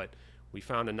yet, but we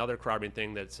found another corroborating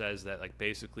thing that says that like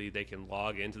basically they can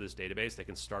log into this database, they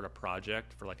can start a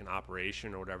project for like an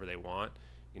operation or whatever they want.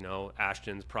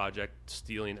 Ashton's project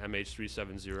stealing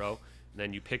MH370.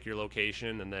 Then you pick your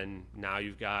location, and then now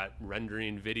you've got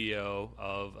rendering video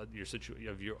of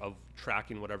of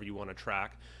tracking whatever you want to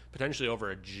track, potentially over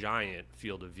a giant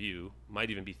field of view, might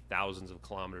even be thousands of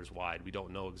kilometers wide. We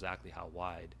don't know exactly how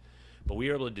wide, but we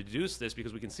are able to deduce this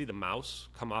because we can see the mouse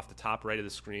come off the top right of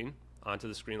the screen onto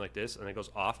the screen like this, and it goes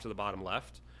off to the bottom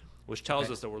left, which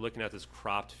tells us that we're looking at this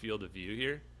cropped field of view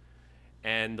here.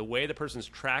 And the way the person's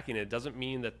tracking it doesn't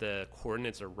mean that the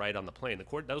coordinates are right on the plane.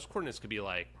 Those coordinates could be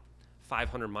like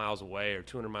 500 miles away or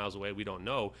 200 miles away. We don't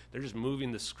know. They're just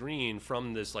moving the screen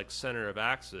from this like center of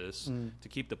axis to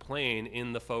keep the plane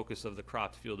in the focus of the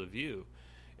cropped field of view.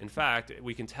 In fact,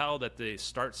 we can tell that the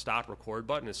start, stop, record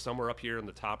button is somewhere up here in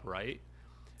the top right,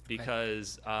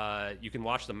 because you can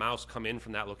watch the mouse come in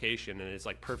from that location, and it's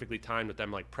like perfectly timed with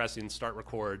them like pressing start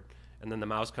record, and then the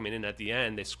mouse coming in at the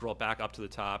end, they scroll back up to the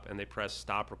top and they press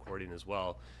stop recording as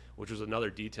well, which was another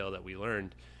detail that we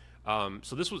learned.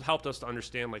 So this helped us to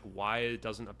understand like why it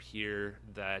doesn't appear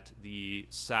that the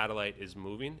satellite is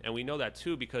moving, and we know that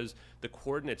too because the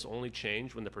coordinates only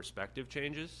change when the perspective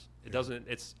changes. It doesn't.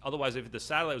 It's otherwise, if the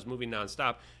satellite was moving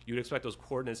nonstop, you'd expect those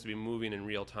coordinates to be moving in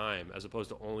real time, as opposed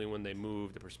to only when they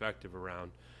move the perspective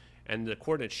around. And the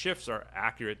coordinate shifts are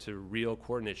accurate to real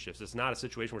coordinate shifts. It's not a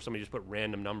situation where somebody just put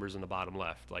random numbers in the bottom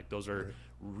left. Like those are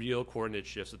real coordinate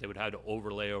shifts that they would have to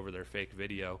overlay over their fake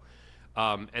video.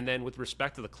 And then with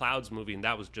respect to the clouds moving,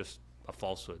 that was just a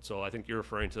falsehood. So I think you're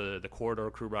referring to the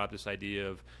corridor crew brought up this idea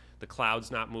of the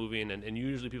clouds not moving. And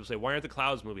usually people say, why aren't the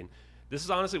clouds moving? This is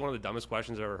honestly one of the dumbest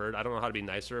questions I've ever heard. I don't know how to be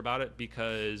nicer about it,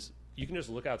 because you can just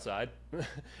look outside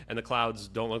and the clouds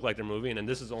don't look like they're moving. And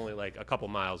this is only like a couple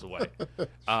miles away.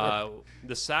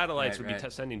 The satellites would be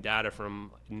sending data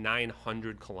from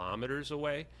 900 kilometers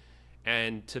away.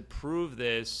 And to prove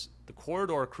this, the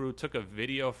corridor crew took a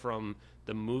video from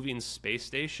the moving space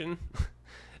station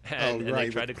and they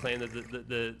tried to claim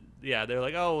that they're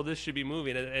like, oh, well, this should be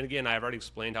moving. And again, I've already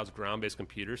explained how it's ground-based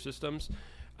computer systems.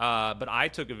 But I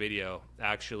took a video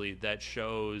actually that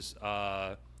shows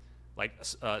a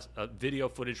video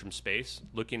footage from space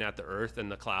looking at the Earth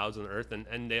and the clouds on the Earth,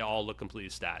 and they all look completely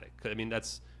static. I mean,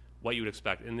 that's what you would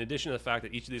expect. In addition to the fact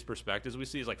that each of these perspectives we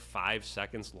see is like 5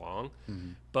 seconds long,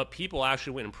 but people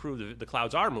actually went and proved the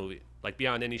clouds are moving, like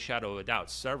beyond any shadow of a doubt,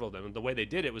 several of them. And the way they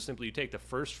did it was simply you take the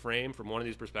first frame from one of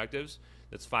these perspectives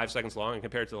that's 5 seconds long and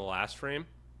compare it to the last frame,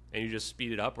 and you just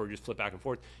speed it up or just flip back and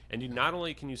forth. And you not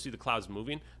only can you see the clouds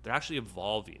moving, they're actually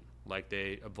evolving. Like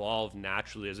they evolve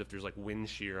naturally as if there's like wind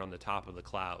shear on the top of the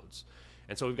clouds.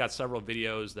 And so we've got several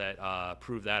videos that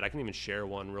prove that. I can even share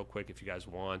one real quick if you guys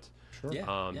want. Sure.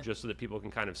 Just so that people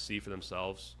can kind of see for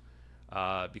themselves.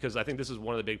 Because I think this is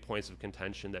one of the big points of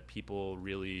contention that people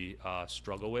really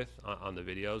struggle with on the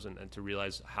videos, and to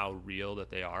realize how real that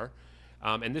they are.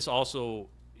 And this also,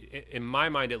 in my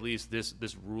mind at least,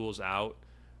 this rules out.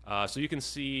 So you can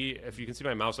see, if you can see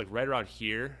my mouse, like right around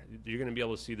here, you're going to be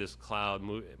able to see this cloud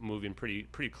moving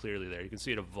pretty clearly there. You can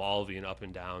see it evolving up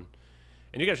and down.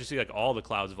 And you guys should see like all the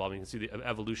clouds evolving. You can see the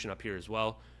evolution up here as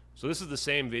well. So this is the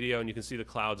same video, and you can see the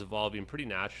clouds evolving pretty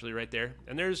naturally right there.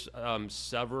 And there's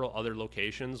several other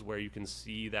locations where you can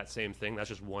see that same thing. That's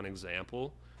just one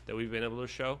example that we've been able to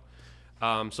show.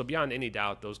 So beyond any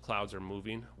doubt, those clouds are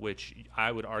moving, which I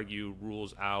would argue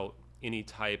rules out any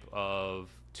type of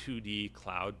 2D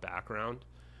cloud background.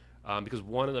 Because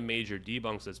one of the major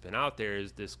debunks that's been out there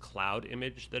is this cloud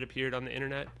image that appeared on the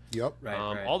internet. Yep.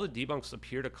 Right. All the debunks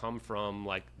appear to come from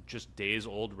like just days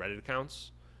old Reddit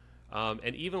accounts.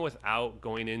 And even without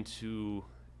going into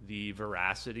the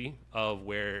veracity of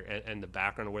where and the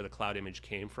background of where the cloud image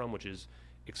came from, which is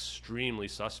extremely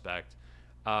suspect,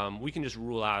 we can just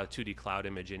rule out a 2D cloud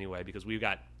image anyway, because we've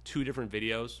got 2 different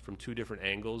videos from 2 different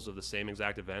angles of the same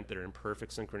exact event that are in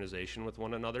perfect synchronization with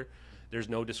one another. There's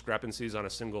no discrepancies on a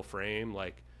single frame.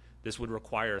 Like, this would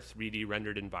require a 3D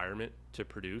rendered environment to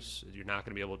produce. You're not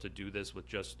going to be able to do this with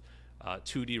just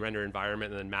 2D render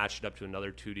environment and then match it up to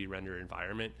another 2D render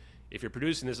environment. If you're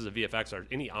producing this as a VFX artist,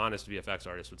 any honest VFX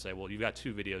artist would say, well, you've got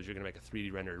 2 videos, you're going to make a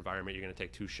 3D render environment, you're going to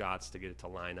take 2 shots to get it to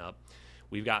line up.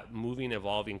 We've got moving,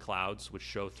 evolving clouds, which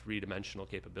show 3-dimensional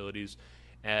capabilities.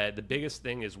 The biggest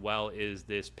thing as well is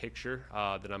this picture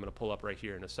that I'm going to pull up right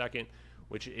here in a second,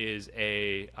 which is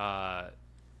the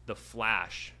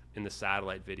flash in the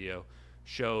satellite video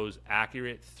shows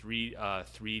accurate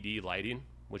 3D lighting,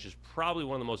 which is probably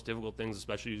one of the most difficult things,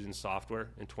 especially using software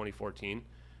in 2014,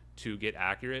 to get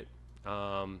accurate.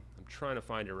 I'm trying to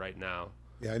find it right now.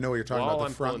 Yeah, I know what you're talking about,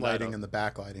 the front lighting and the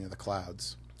back lighting of the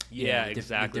clouds. Yeah,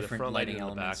 exactly. The front lighting and the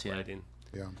elements, back lighting.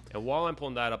 Yeah. And while I'm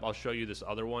pulling that up, I'll show you this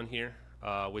other one here,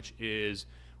 which is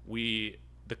the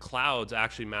clouds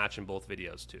actually match in both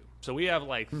videos too. So we have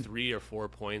like 3 or 4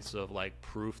 points of like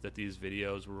proof that these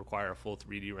videos will require a full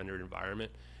 3D rendered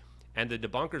environment. And the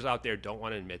debunkers out there don't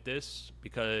want to admit this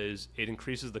because it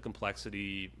increases the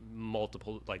complexity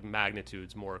multiple, like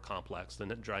magnitudes more complex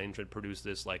than trying to produce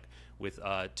this like with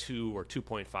 2 or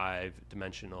 2.5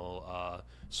 dimensional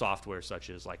software such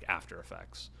as like After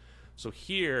Effects. So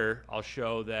here I'll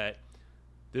show that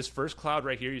this first cloud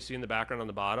right here you see in the background on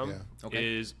the bottom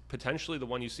is potentially the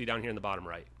one you see down here in the bottom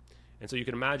right. And so you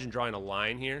can imagine drawing a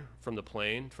line here from the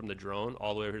plane, from the drone,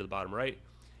 all the way over to the bottom right.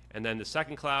 And then the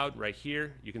second cloud right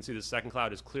here, you can see the second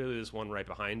cloud is clearly this one right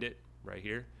behind it, right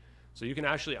here. So you can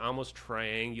actually almost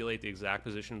triangulate the exact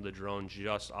position of the drone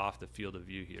just off the field of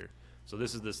view here. So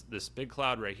this is this big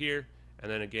cloud right here. And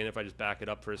then again, if I just back it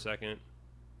up for a second,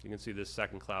 you can see this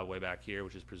second cloud way back here,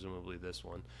 which is presumably this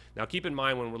one. Now keep in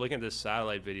mind, when we're looking at this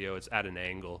satellite video, it's at an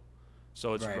angle.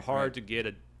 So it's hard to get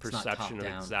a perception of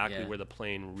exactly where the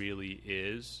plane really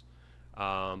is.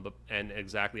 And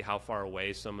exactly how far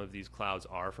away some of these clouds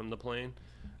are from the plane.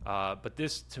 But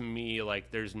this, to me, like,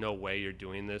 there's no way you're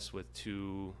doing this with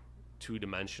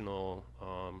two-dimensional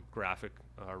graphic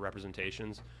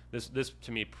representations. This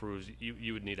to me proves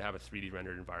you would need to have a 3D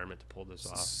rendered environment to pull this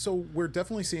off. So we're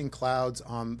definitely seeing clouds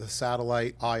on the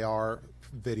satellite IR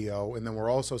video, and then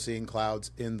we're also seeing clouds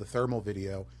in the thermal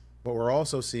video. What we're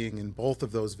also seeing in both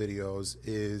of those videos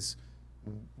is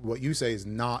what you say is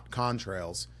not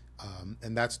contrails.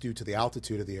 And that's due to the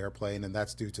altitude of the airplane, and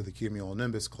that's due to the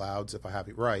cumulonimbus clouds, if I have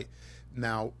it right.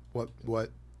 Now, what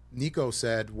Nico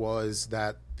said was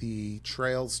that the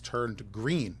trails turned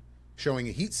green, showing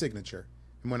a heat signature.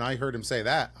 And when I heard him say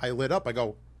that, I lit up. I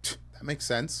go, that makes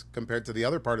sense compared to the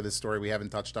other part of this story we haven't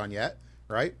touched on yet,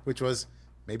 right? Which was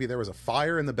maybe there was a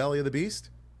fire in the belly of the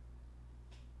beast.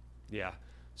 Yeah.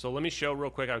 So let me show real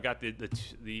quick. I've got the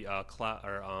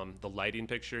lighting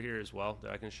picture here as well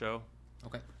that I can show.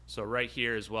 Okay. So right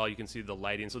here as well, you can see the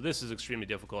lighting. So this is extremely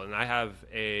difficult, and I have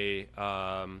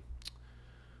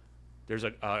there's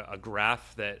a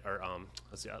graph that, or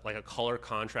let's see, like a color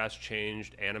contrast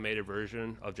changed animated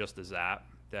version of just the Zap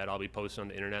that I'll be posting on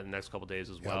the internet in the next couple of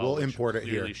days as well. Yeah, we'll import it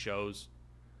here.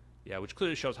 Which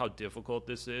clearly shows how difficult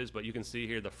this is. But you can see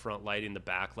here the front lighting, the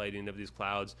back lighting of these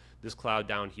clouds. This cloud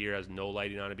down here has no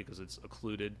lighting on it because it's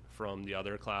occluded from the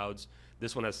other clouds.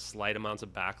 This one has slight amounts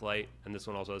of backlight, and this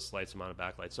one also has slight amount of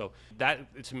backlight. So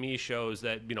that, to me, shows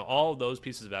that, you know, all of those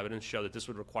pieces of evidence show that this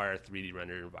would require a 3D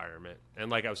rendered environment.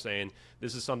 And like I was saying,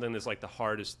 this is something that's like the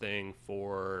hardest thing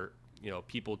for, you know,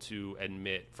 people to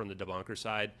admit from the debunker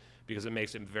side, because it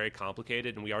makes it very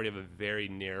complicated, and we already have a very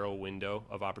narrow window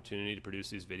of opportunity to produce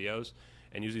these videos.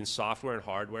 And using software and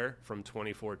hardware from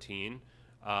 2014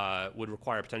 would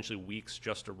require potentially weeks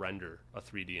just to render a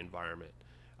 3D environment.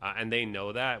 And they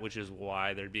know that, which is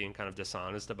why they're being kind of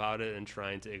dishonest about it and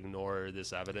trying to ignore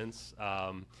this evidence.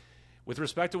 With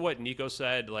respect to what Nico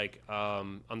said, like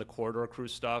on the corridor crew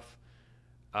stuff,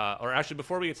 or actually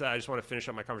before we get to that, I just want to finish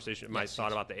up my conversation, my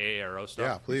thought about the AARO stuff.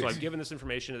 Yeah, please. So I've given this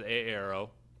information to the AARO.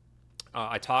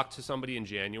 I talked to somebody in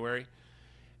January,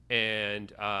 and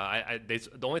the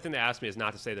only thing they asked me is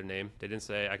not to say their name. They didn't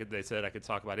say they said I could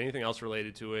talk about anything else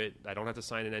related to it. I don't have to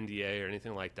sign an NDA or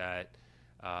anything like that.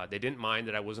 They didn't mind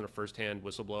that I wasn't a first-hand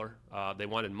whistleblower. They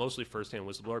wanted mostly first-hand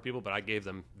whistleblower people, but I gave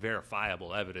them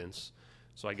verifiable evidence,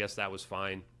 so I guess that was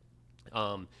fine.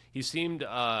 He seemed,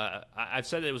 I've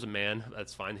said it was a man,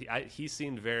 that's fine. He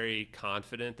seemed very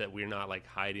confident that we're not like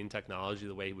hiding technology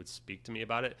the way he would speak to me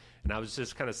about it. And I was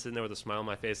just kind of sitting there with a smile on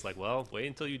my face like, well, wait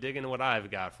until you dig into what I've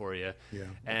got for you. Yeah.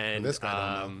 And this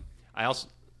guy don't know. I also,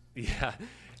 yeah.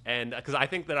 And because I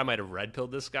think that I might have red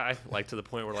pilled this guy, like to the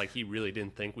point where like he really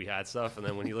didn't think we had stuff. And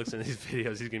then when he looks into these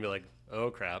videos, he's going to be like, oh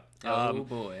crap. Oh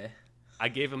boy. I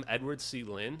gave him Edward C.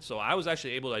 Lynn, so I was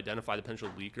actually able to identify the potential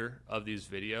leaker of these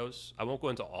videos. I won't go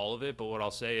into all of it, but what I'll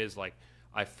say is, like,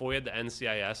 I FOIA'd the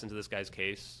NCIS into this guy's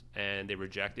case, and they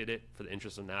rejected it for the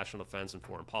interest of national defense and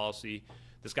foreign policy.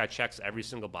 This guy checks every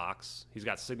single box. He's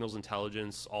got signals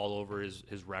intelligence all over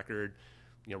his record.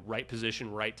 You know, right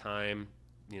position, right time.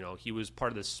 You know, he was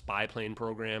part of this spy plane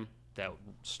program that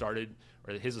started,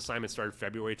 or his assignment started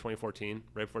February 2014,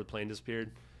 right before the plane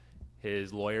disappeared.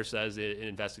 His lawyer says an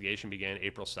investigation began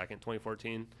April 2nd,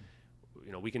 2014.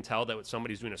 You know, we can tell that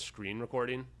somebody's doing a screen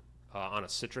recording on a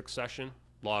Citrix session,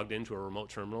 logged into a remote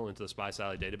terminal into the spy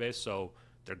satellite database, so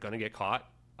they're going to get caught.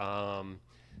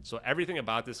 So everything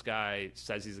about this guy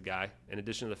says he's a guy, in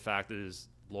addition to the fact that his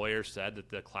lawyer said that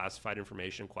the classified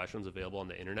information question was available on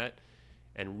the internet.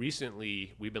 And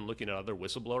recently, we've been looking at other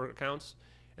whistleblower accounts,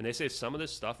 and they say some of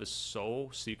this stuff is so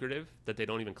secretive that they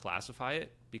don't even classify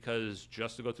it, because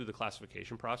just to go through the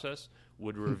classification process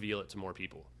would reveal it to more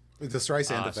people. The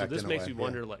Streisand effect. So this in a makes way. you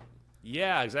wonder, like,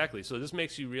 yeah, exactly. So this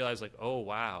makes you realize, like, oh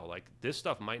wow, like this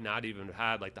stuff might not even have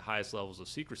had like the highest levels of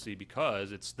secrecy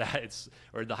because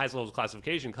or the highest levels of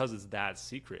classification because it's that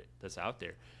secret that's out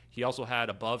there. He also had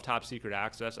above top secret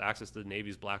access to the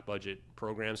Navy's black budget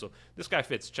program. So this guy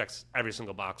checks every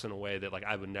single box in a way that like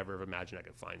I would never have imagined I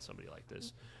could find somebody like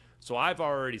this. So I've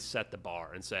already set the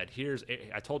bar and said,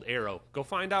 I told Arrow, go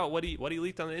find out what he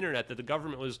leaked on the internet that the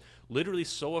government was literally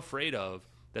so afraid of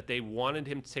that they wanted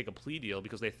him to take a plea deal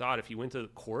because they thought if he went to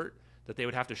court that they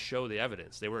would have to show the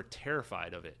evidence. They were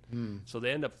terrified of it. So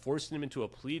they ended up forcing him into a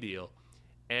plea deal,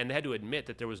 and they had to admit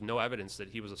that there was no evidence that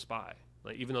he was a spy.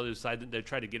 Like, even though they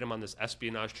tried to get him on this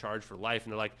espionage charge for life,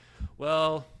 and they're like,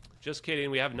 well, just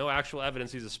kidding, we have no actual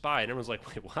evidence he's a spy. And everyone's like,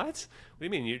 wait, what? What do you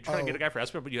mean? You're trying to get a guy for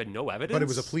espionage, but you had no evidence? But it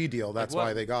was a plea deal. That's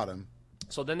why they got him.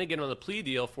 So then they get him on the plea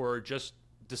deal for just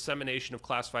dissemination of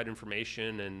classified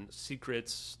information and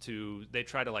secrets they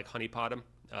try to like honeypot him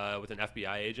with an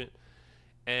FBI agent,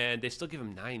 and they still give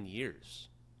him 9 years.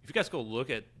 If you guys go look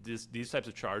at these types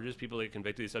of charges, people that get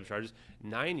convicted of these types of charges,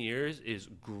 9 years is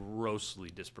grossly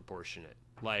disproportionate.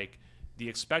 Like the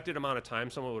expected amount of time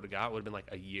someone would have been like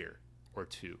a year or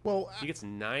two. Well, he gets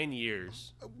 9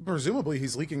 years. Presumably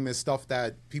he's leaking this stuff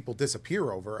that people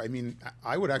disappear over. I mean,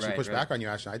 I would actually push back on you,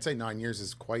 Ashton. I'd say 9 years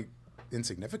is quite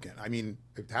insignificant. I mean,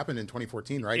 it happened in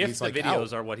 2014, right? If he's the like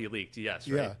videos are what he leaked, yes,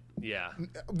 right? Yeah.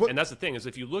 And that's the thing, is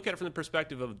if you look at it from the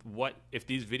perspective of if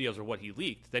these videos are what he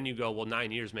leaked, then you go, well,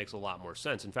 9 years makes a lot more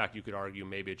sense. In fact, you could argue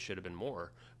maybe it should have been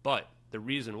more. But the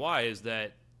reason why is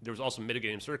that there was also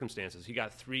mitigating circumstances. He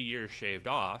got 3 years shaved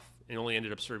off and only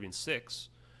ended up serving 6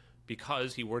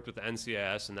 because he worked with the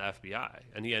NCIS and the FBI.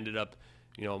 And he ended up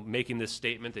making this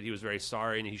statement that he was very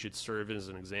sorry and he should serve as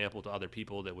an example to other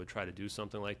people that would try to do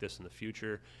something like this in the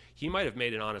future. He might have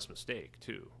made an honest mistake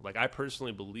too. Like, I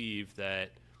personally believe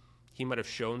that he might have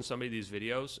shown somebody these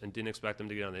videos and didn't expect them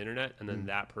to get on the internet, and then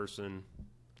that person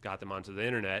got them onto the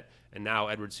internet, and now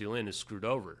Edward C. Lin is screwed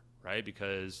over, right?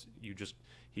 Because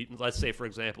let's say, for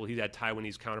example, he had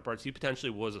Taiwanese counterparts. He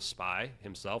potentially was a spy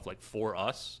himself, like for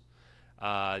us.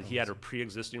 He had a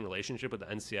pre-existing relationship with the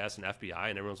NCIS and FBI,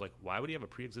 and everyone's like, why would he have a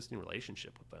pre-existing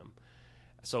relationship with them?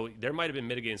 So there might have been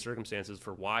mitigating circumstances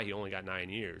for why he only got 9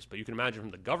 years. But you can imagine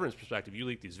from the government's perspective, you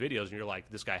leak these videos and you're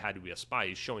like, this guy had to be a spy.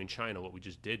 He's showing China what we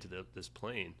just did to this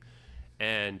plane.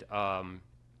 And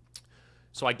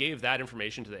so I gave that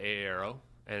information to the AARO,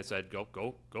 and it said,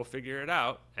 go figure it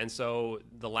out. And so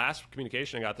the last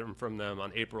communication I got from them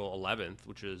on April 11th,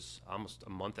 which is almost a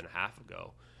month and a half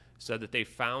ago, said that they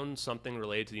found something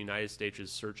related to the United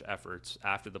States' search efforts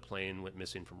after the plane went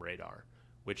missing from radar,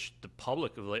 which the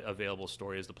public available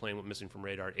story is the plane went missing from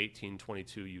radar at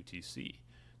 1822 UTC.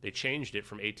 They changed it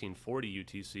from 1840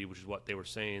 UTC, which is what they were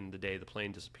saying the day the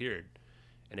plane disappeared.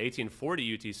 And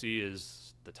 1840 UTC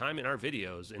is the time in our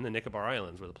videos in the Nicobar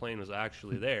Islands where the plane was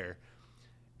actually there.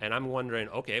 And I'm wondering,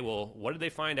 okay, well, what did they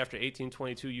find after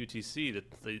 1822 UTC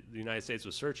that the United States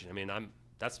was searching? I mean,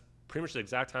 that's pretty much the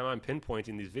exact time I'm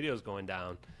pinpointing these videos going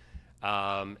down.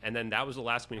 And then that was the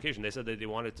last communication. They said that they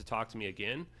wanted to talk to me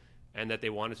again and that they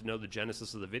wanted to know the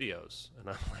genesis of the videos. And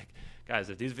I'm like, guys,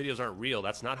 if these videos aren't real,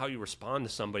 that's not how you respond to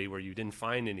somebody where you didn't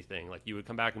find anything. Like, you would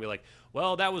come back and be like,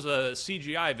 well, that was a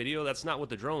CGI video. That's not what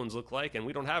the drones look like. And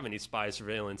we don't have any spy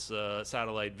surveillance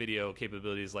satellite video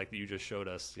capabilities like that you just showed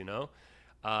us,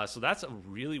 So that's a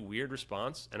really weird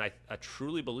response. And I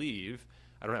truly believe,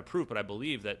 I don't have proof, but I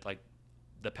believe that, like,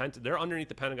 they're underneath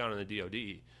the Pentagon and the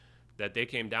DOD, that they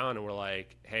came down and were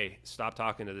like, hey, stop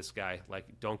talking to this guy.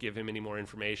 Like, don't give him any more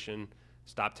information.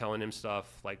 Stop telling him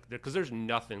stuff. Like, because there's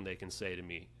nothing they can say to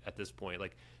me at this point.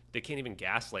 Like, they can't even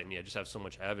gaslight me. I just have so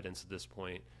much evidence at this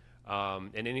point.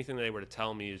 And anything that they were to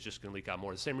tell me is just going to leak out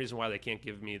more. The same reason why they can't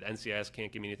give me, the NCIS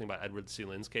can't give me anything about Edward C.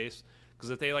 Lin's case, Because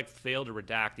if they like fail to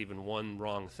redact even one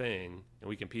wrong thing, and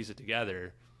we can piece it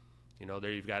together, you know,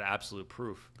 there you've got absolute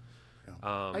proof.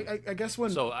 I guess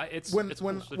when I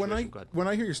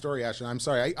hear your story, Ashton, I'm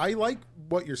sorry. I like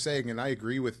what you're saying, and I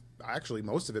agree with actually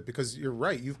most of it, because you're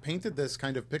right. You've painted this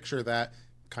kind of picture that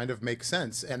kind of makes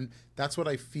sense, and that's what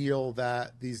I feel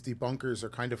that these debunkers are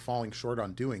kind of falling short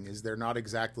on doing, is they're not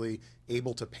exactly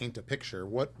able to paint a picture.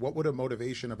 What would a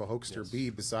motivation of a hoaxer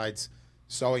be besides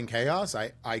sowing chaos?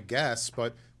 I guess,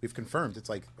 but we've confirmed it's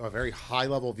like a very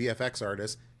high-level VFX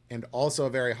artist and also a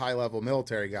very high-level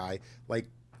military guy. Like,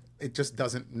 it just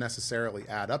doesn't necessarily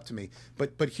add up to me.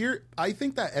 But here, I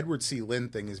think that Edward C. Lin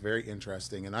thing is very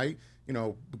interesting, and I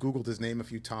Googled his name a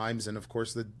few times, and of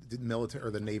course the military,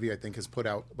 or the Navy, I think, has put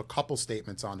out a couple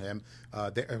statements on him.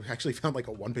 They actually found like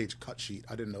a one-page cut sheet.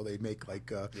 I didn't know they make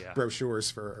like brochures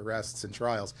for arrests and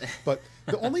trials. But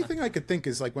the only thing I could think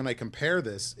is, like, when I compare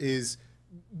this, is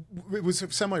it was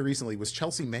semi-recently, was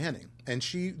Chelsea Manning, and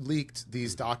she leaked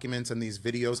these documents and these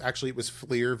videos. Actually, it was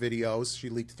FLIR videos. She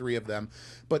leaked 3 of them.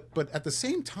 But at the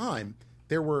same time,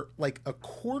 there were like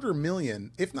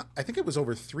 250,000, if not, I think it was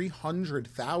over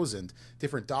 300,000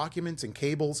 different documents and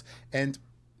cables. And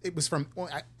it was from,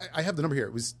 I have the number here,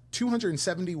 it was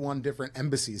 271 different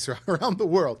embassies around the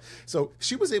world. So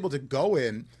she was able to go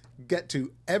in, get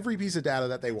to every piece of data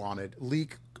that they wanted,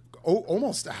 leak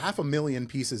almost 500,000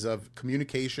 pieces of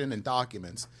communication and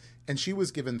documents, and she was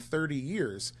given 30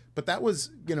 years. But that was,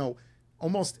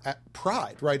 almost at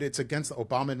pride, right? It's against the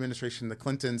Obama administration, the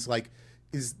Clintons. Like,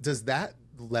 does that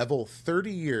level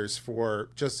 30 years for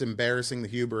just embarrassing the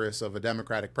hubris of a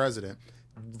Democratic president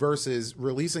versus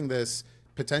releasing this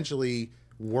potentially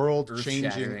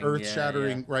world-changing,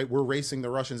 earth-shattering, right? We're racing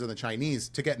the Russians and the Chinese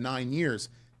to get 9 years.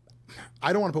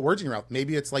 I don't want to put words in your mouth.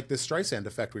 Maybe it's like this Streisand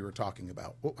effect we were talking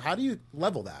about. How do you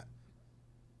level that?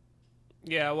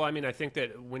 Yeah, well, I mean, I think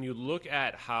that when you look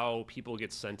at how people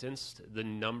get sentenced, the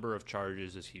number of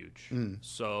charges is huge.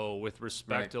 So with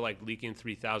respect to like leaking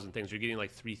 3,000 things, you're getting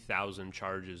like 3,000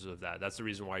 charges of that. That's the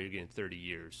reason why you're getting 30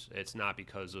 years. It's not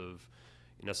because of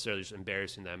necessarily just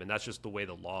embarrassing them. And that's just the way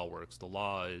the law works. The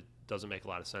law, it doesn't make a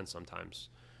lot of sense sometimes.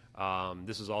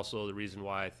 This is also the reason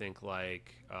why I think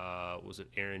like, was it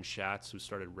Aaron Schatz, who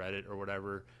started Reddit or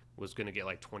whatever, was going to get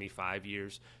like 25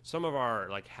 years. Some of our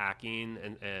like hacking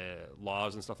and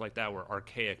laws and stuff like that were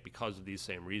archaic because of these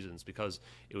same reasons, because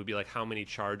it would be like, how many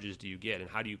charges do you get and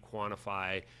how do you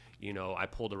quantify, I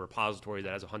pulled a repository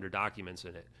that has 100 documents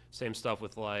in it. Same stuff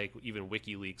with like even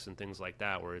WikiLeaks and things like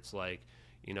that, where it's like,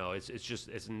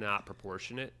 it's not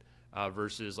proportionate.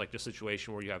 Versus like the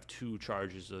situation where you have 2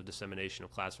 charges of dissemination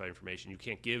of classified information. You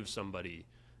can't give somebody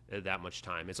that much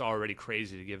time. It's already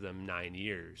crazy to give them 9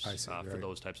 years for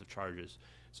those types of charges.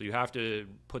 So you have to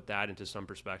put that into some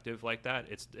perspective like that.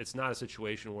 It's not a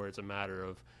situation where it's a matter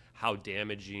of how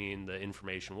damaging the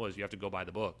information was. You have to go by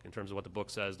the book in terms of what the book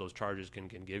says those charges can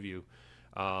give you.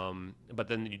 But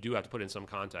then you do have to put in some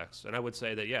context. And I would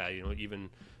say that, even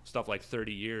stuff like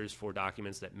 30 years for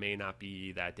documents that may not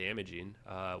be that damaging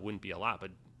wouldn't be a lot.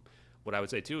 But what I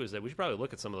would say, too, is that we should probably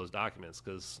look at some of those documents,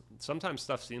 because sometimes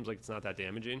stuff seems like it's not that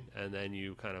damaging, and then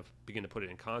you kind of begin to put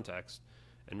it in context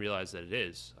and realize that it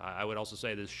is. I would also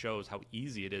say this shows how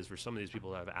easy it is for some of these people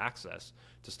to have access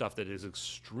to stuff that is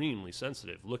extremely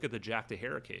sensitive. Look at the Jack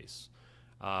DeHara case.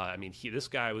 This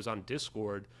guy was on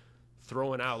Discord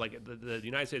throwing out, like, the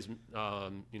United States,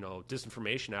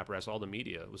 disinformation apparatus, all the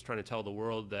media was trying to tell the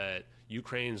world that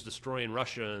Ukraine's destroying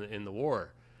Russia in the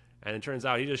war. And it turns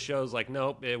out he just shows like,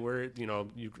 nope, here's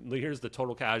the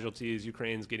total casualties.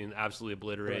 Ukraine's getting absolutely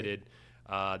obliterated.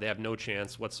 Right. They have no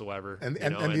chance whatsoever. And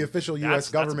the official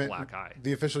U.S. government,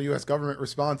 the official U.S. government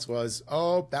response was,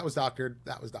 "Oh, that was doctored.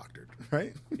 That was doctored."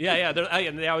 Right? Yeah.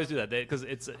 They always do that because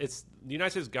it's the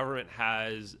United States government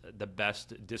has the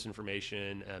best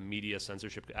disinformation media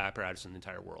censorship apparatus in the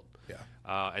entire world. Yeah.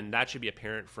 And that should be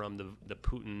apparent from the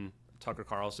Putin Tucker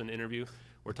Carlson interview,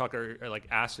 where Tucker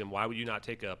asked him, why would you not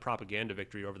take a propaganda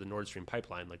victory over the Nord Stream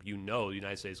pipeline? The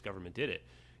United States government did it.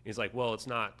 He's like, well, it's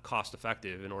not cost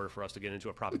effective in order for us to get into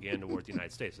a propaganda war with the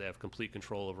United States. They have complete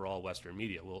control over all Western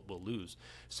media. We'll lose.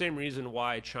 Same reason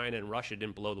why China and Russia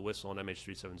didn't blow the whistle on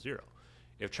MH370.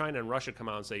 If China and Russia come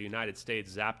out and say United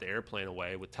States zapped the airplane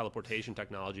away with teleportation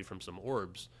technology from some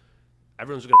Orbs,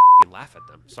 everyone's going to laugh at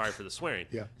them. Sorry for the swearing.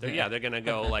 They're going to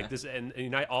go like this,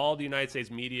 and all the United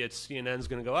States media, CNN's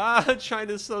going to go,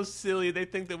 China's so silly. They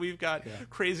think that we've got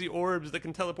crazy orbs that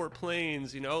can teleport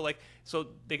planes, so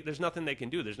there's nothing they can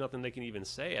do. There's nothing they can even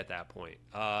say at that point.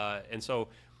 But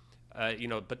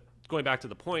going back to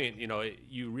the point,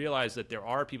 you realize that there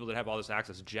are people that have all this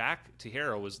access. Jack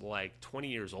Tahero was like 20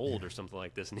 years old or something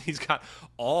like this, and he's got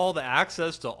all the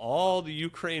access to all the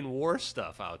Ukraine war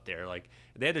stuff out there. Like,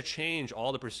 they had to change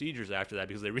all the procedures after that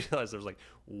because they realized there was like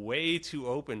way too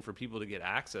open for people to get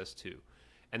access to.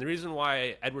 And the reason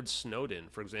why Edward Snowden,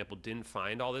 for example, didn't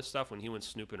find all this stuff when he went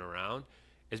snooping around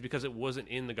is because it wasn't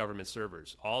in the government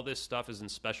servers. All this stuff is in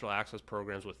special access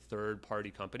programs with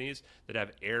third-party companies that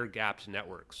have air-gapped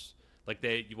networks. Like,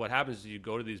 what happens is you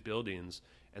go to these buildings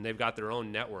and they've got their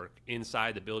own network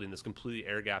inside the building that's completely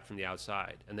air-gapped from the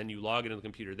outside. And then you log into the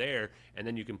computer there, and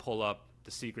then you can pull up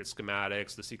the secret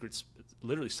schematics, the secret,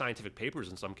 literally scientific papers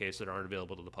in some cases that aren't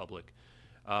available to the public.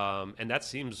 And that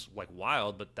seems like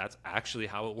wild, but that's actually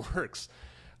how it works.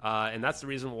 And that's the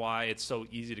reason why it's so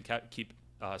easy to keep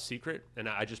secret. And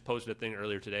I just posted a thing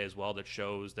earlier today as well that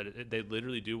shows that they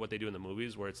literally do what they do in the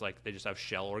movies, where it's like they just have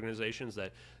shell organizations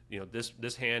that,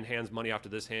 this hand hands money off to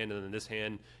this hand, and then this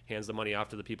hand hands the money off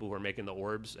to the people who are making the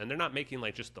orbs. And they're not making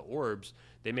like just the orbs,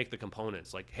 they make the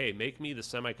components. Like, hey, make me the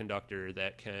semiconductor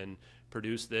that can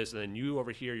produce this, and then you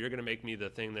over here, you're going to make me the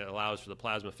thing that allows for the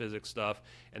plasma physics stuff,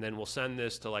 and then we'll send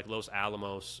this to like Los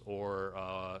Alamos or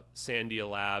Sandia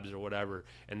Labs or whatever,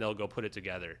 and they'll go put it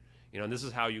together. And this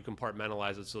is how you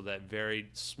compartmentalize it so that very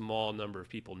small number of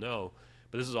people know.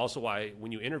 But this is also why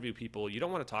when you interview people, you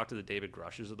don't want to talk to the David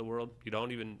Grushes of the world. You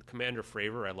don't even, Commander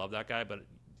Fravor, I love that guy, but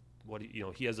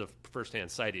he has a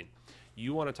firsthand sighting.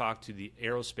 You want to talk to the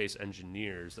aerospace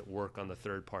engineers that work on the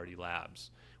third-party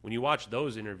labs. When you watch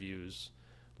those interviews,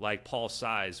 like Paul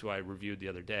Size, who I reviewed the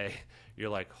other day, you're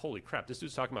like, holy crap, this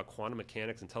dude's talking about quantum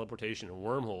mechanics and teleportation and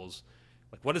wormholes.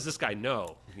 Like, what does this guy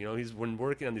know? He's been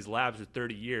working on these labs for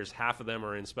 30 years. Half of them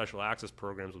are in special access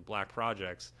programs with black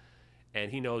projects, and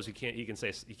he knows he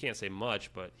can't say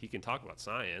much, but he can talk about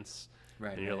science.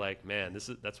 Right. And you're like, man,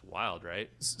 that's wild, right?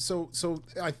 So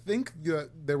I think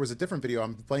there was a different video.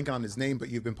 I'm blanking on his name, but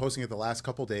you've been posting it the last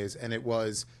couple days, and it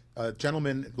was a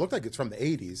gentleman. It looked like it's from the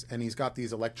 80s, and he's got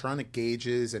these electronic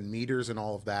gauges and meters and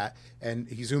all of that, and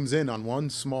he zooms in on one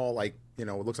small, it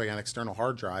looks like an external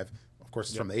hard drive. Of course,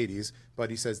 it's from the 80s, but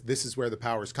he says this is where the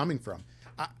power is coming from.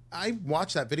 I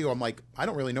watched that video. I'm like, I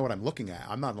don't really know what I'm looking at.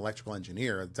 I'm not an electrical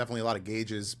engineer. Definitely a lot of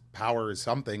gauges. Power is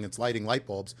something. It's lighting light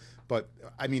bulbs. But,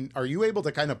 I mean, are you able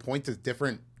to kind of point to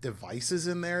different devices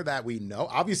in there that we know?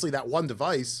 Obviously, that one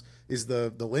device is the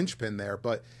linchpin there.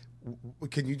 But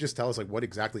can you just tell us, what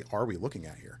exactly are we looking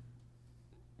at here?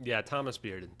 Yeah, Thomas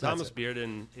Bearden. Thomas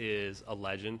Bearden is a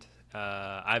legend.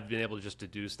 I've been able to just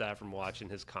deduce that from watching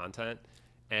his content.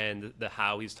 And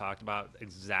how he's talked about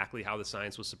exactly how the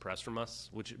science was suppressed from us,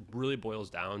 which really boils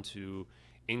down to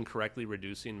incorrectly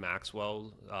reducing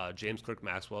Maxwell. James Clerk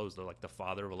Maxwell is the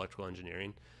father of electrical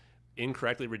engineering.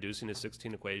 Incorrectly reducing his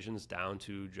 16 equations down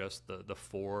to just the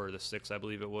 4 or the 6, I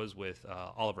believe it was, with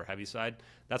Oliver Heaviside.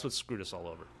 That's what screwed us all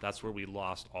over. That's where we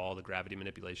lost all the gravity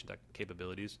manipulation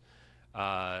capabilities.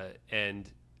 And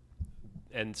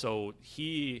so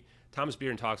Thomas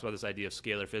Bearden talks about this idea of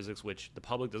scalar physics, which the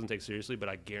public doesn't take seriously, but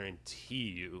I guarantee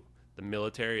you the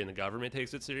military and the government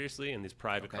takes it seriously, and these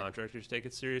private contractors take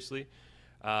it seriously,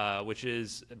 which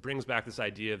brings back this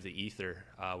idea of the ether,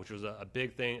 which was a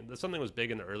big thing. Something that was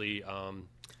big in the early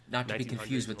not to be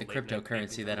confused with the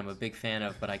cryptocurrency that I'm a big fan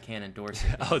of, but I can't endorse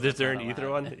it. Oh, is there an ether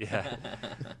one? Yeah.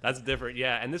 That's different.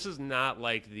 Yeah, and this is not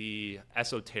like the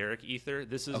esoteric ether.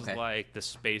 This is like the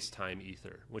space-time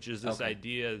ether, which is this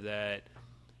idea that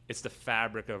it's the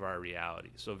fabric of our reality.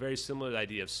 So very similar to the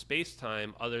idea of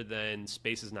space-time, other than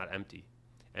space is not empty.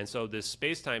 And so this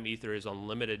space-time ether is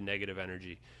unlimited negative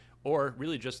energy, or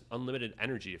really just unlimited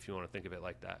energy if you want to think of it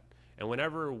like that. And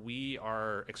whenever we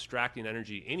are extracting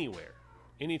energy anywhere,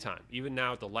 anytime, even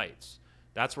now at the lights,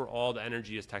 that's where all the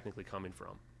energy is technically coming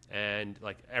from. And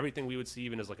everything we would see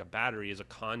even as a battery is a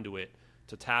conduit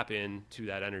to tap into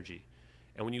that energy.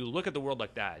 And when you look at the world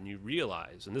like that and you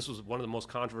realize, and this was one of the most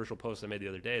controversial posts I made the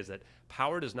other day, is that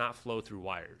power does not flow through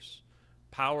wires.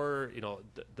 Power,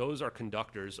 those are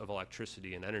conductors of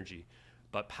electricity and energy,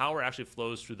 but power actually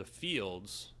flows through the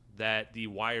fields that the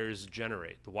wires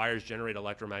generate. The wires generate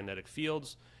electromagnetic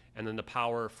fields, and then the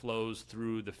power flows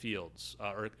through the fields,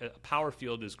 or a power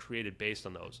field is created based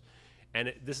on those.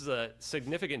 And this is a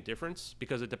significant difference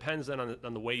because it depends then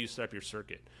on the way you set up your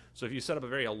circuit. So if you set up a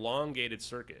very elongated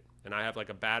circuit, and I have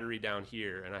a battery down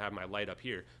here and I have my light up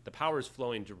here, the power is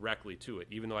flowing directly to it,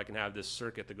 even though I can have this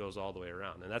circuit that goes all the way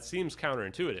around. And that seems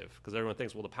counterintuitive because everyone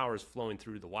thinks, well, the power is flowing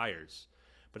through the wires.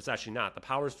 But it's actually not. The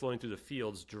power is flowing through the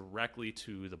fields directly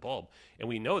to the bulb. And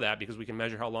we know that because we can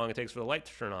measure how long it takes for the light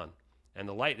to turn on. And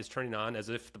the light is turning on as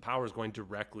if the power is going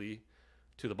directly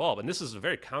to the bulb. And this is a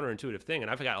very counterintuitive thing. And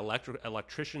I've got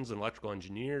electricians and electrical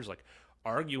engineers like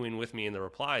arguing with me in the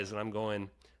replies, and I'm going,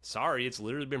 sorry, it's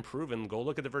literally been proven. Go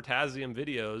look at the Vertasium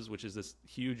videos, which is this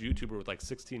huge YouTuber with like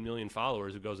 16 million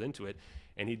followers who goes into it.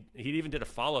 And he even did a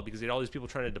follow-up because he had all these people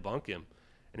trying to debunk him.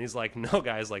 And he's like, no,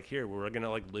 guys, like, here, we're going to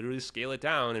like literally scale it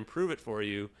down and prove it for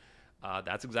you.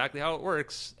 That's exactly how it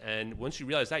works. And once you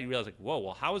realize that, you realize like, whoa,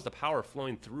 well, how is the power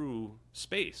flowing through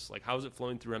space? Like, how is it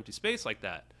flowing through empty space like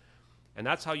that? And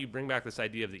that's how you bring back this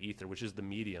idea of the ether, which is the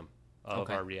medium of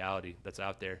our reality that's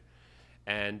out there.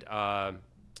 And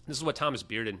this is what Thomas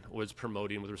Bearden was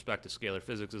promoting with respect to scalar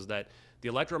physics, is that the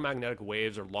electromagnetic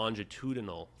waves are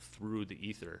longitudinal through the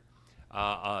ether.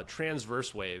 A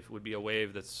transverse wave would be a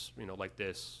wave that's, you know, like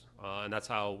this, and that's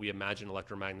how we imagine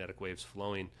electromagnetic waves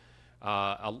flowing.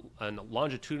 A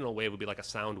longitudinal wave would be like a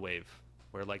sound wave,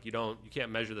 where like you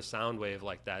can't measure the sound wave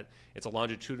like that. It's a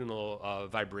longitudinal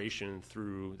vibration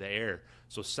through the air.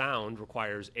 So sound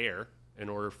requires air in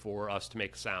order for us to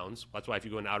make sounds. That's why if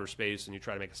you go in outer space and you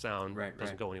try to make a sound, it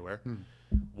doesn't go anywhere.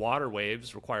 Water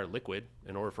waves require liquid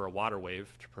in order for a water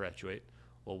wave to perpetuate.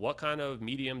 Well, what kind of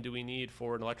medium do we need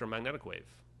for an electromagnetic wave?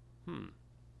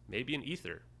 Maybe an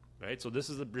ether, right? So this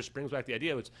just brings back the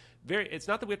idea. It's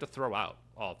not that we have to throw out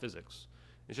all physics.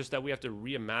 It's just that we have to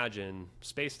reimagine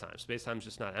space-time. Space-time is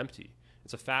just not empty.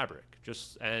 It's a fabric.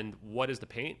 And what is the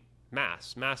paint?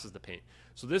 Mass. Mass is the paint.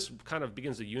 So this kind of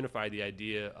begins to unify the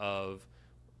idea of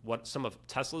what some of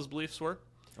Tesla's beliefs were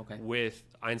with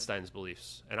Einstein's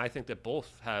beliefs. And I think that both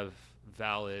have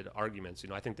valid arguments. You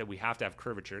know, I think that we have to have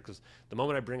curvature, because the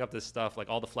moment I bring up this stuff, like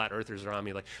all the flat earthers are on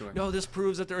me like, no, this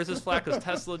proves that the earth is flat because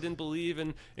Tesla didn't believe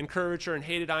in curvature and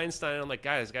hated Einstein. And I'm like,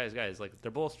 guys, like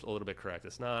they're both a little bit correct.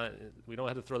 It's not, we don't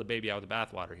have to throw the baby out with the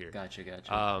bathwater here.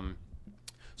 Gotcha.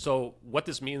 So what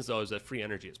this means, though, is that free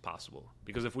energy is possible.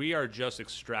 Because if we are just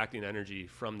extracting energy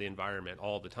from the environment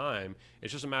all the time,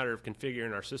 it's just a matter of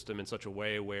configuring our system in such a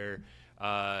way where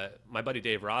my buddy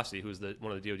Dave Rossi, who's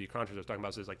one of the DoD contractors I was talking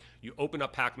about, says, like, you open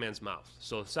up Pac-Man's mouth.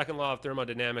 So the second law of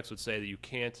thermodynamics would say that you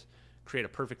can't create a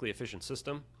perfectly efficient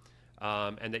system,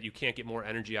 and that you can't get more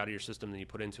energy out of your system than you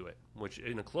put into it, which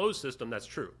in a closed system, that's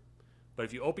true. But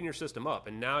if you open your system up,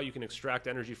 and now you can extract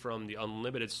energy from the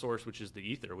unlimited source, which is the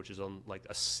ether, which is like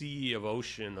a sea of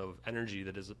ocean of energy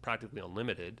that is practically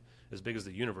unlimited, as big as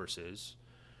the universe is.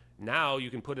 Now you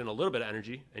can put in a little bit of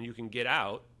energy, and you can get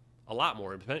out a lot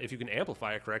more. If you can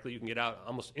amplify it correctly, you can get out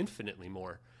almost infinitely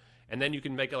more. And then you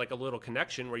can make it like a little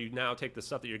connection where you now take the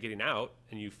stuff that you're getting out,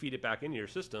 and you feed it back into your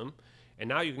system. And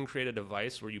now you can create a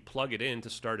device where you plug it in to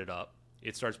start it up.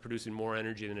 It starts producing more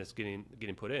energy than it's getting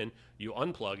put in. You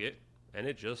unplug it, and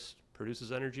it just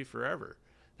produces energy forever.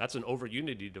 That's an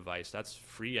over-unity device. That's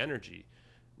free energy.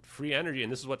 Free energy, and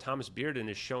this is what Thomas Bearden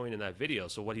is showing in that video.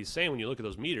 So what he's saying when you look at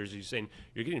those meters, he's saying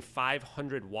you're getting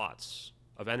 500 watts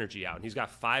of energy out. And he's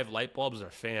got 5 light bulbs and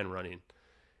a fan running.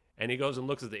 And he goes and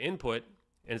looks at the input,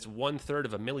 and it's 1/3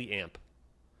 of a milliamp.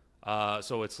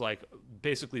 So it's like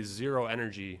basically zero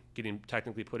energy getting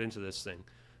technically put into this thing.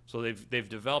 So they've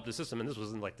developed a system, and this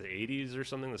was in like the 80s or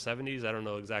something, the 70s. I don't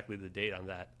know exactly the date on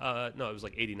that. No, it was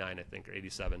like 89, I think, or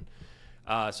 87.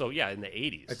 So yeah, in the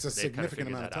 80s. It's a significant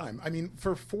amount of time. I mean,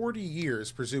 for 40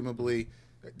 years, presumably,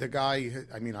 the guy,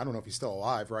 I mean, I don't know if he's still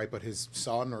alive, right? But his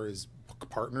son or his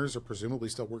partners are presumably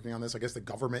still working on this. I guess the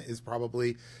government is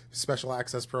probably special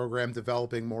access program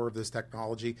developing more of this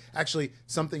technology. Actually,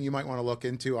 something you might want to look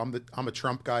into. I'm a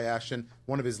Trump guy, Ashton.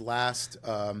 One of his last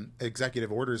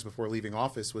executive orders before leaving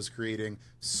office was creating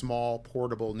small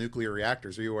portable nuclear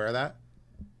reactors. Are you aware of that?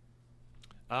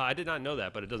 I did not know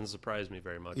that, but it doesn't surprise me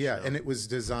very much. Yeah, no. And it was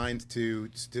designed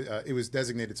it was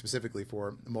designated specifically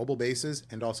for mobile bases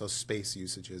and also space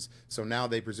usages. So now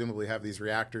they presumably have these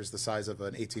reactors the size of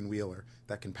an 18-wheeler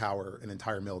that can power an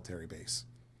entire military base,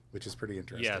 which is pretty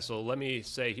interesting. Yeah, so let me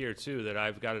say here, too, that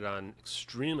I've got it on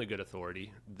extremely good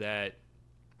authority that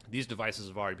these devices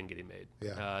have already been getting made.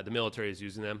 Yeah. The military is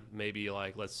using them. Maybe,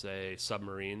 like, let's say,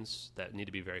 submarines that need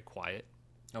to be very quiet.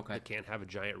 Okay. That can't have a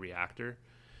giant reactor.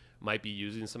 Might be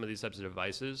using some of these types of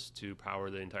devices to power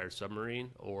the entire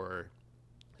submarine, or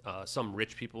some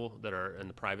rich people that are in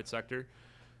the private sector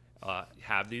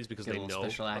have these because they know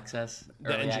special access,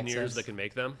 the engineers that can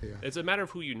make them. Yeah. It's a matter of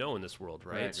who you know in this world,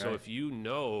 right? So right. if you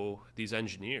know these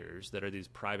engineers that are these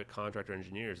private contractor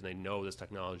engineers, and they know this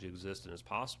technology exists and is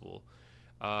possible,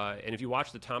 and if you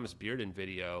watch the Thomas Bearden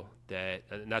video,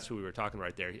 and that's who we were talking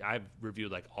right there. I've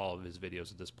reviewed like all of his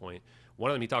videos at this point.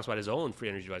 One of them, he talks about his own free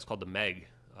energy device called the MEG.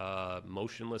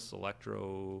 Motionless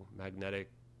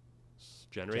electromagnetic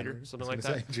generator, something like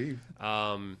that.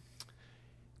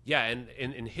 Yeah, and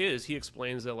in his, he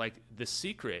explains that like the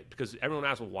secret, because everyone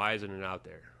asks, well, why isn't it out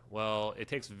there? Well, it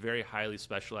takes very highly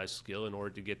specialized skill in order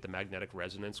to get the magnetic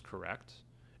resonance correct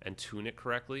and tune it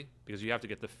correctly, because you have to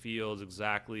get the fields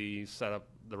exactly set up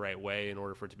the right way in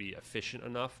order for it to be efficient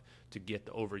enough to get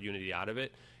the over unity out of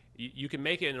it. You can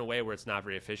make it in a way where it's not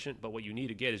very efficient, but what you need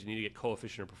to get is you need to get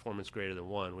coefficient of performance greater than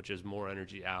 1, which is more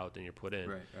energy out than you're put in.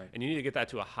 Right. And you need to get that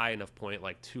to a high enough point,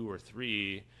 like 2 or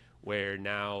 3, where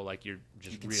now like you're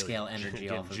just you can really scale energy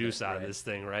getting off juice of it, out of this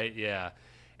thing, right? Yeah.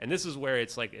 And this is where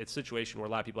it's like it's a situation where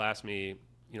a lot of people ask me,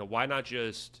 why not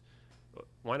just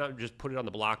put it on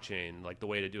the blockchain, like the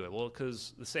way to do it? Well,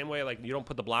 because the same way, like you don't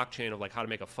put the blockchain of like how to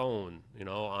make a phone, you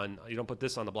don't put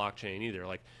this on the blockchain either.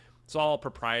 Like it's all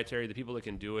proprietary. The people that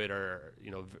can do it are,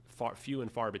 few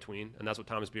and far between. And that's what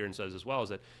Thomas Bearden says as well, is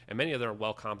that, and many of them are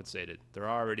well compensated. They're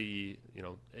already,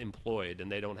 employed,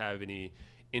 and they don't have any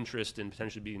interest in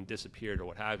potentially being disappeared or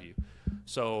what have you.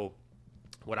 So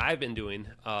what I've been doing,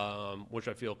 which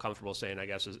I feel comfortable saying, I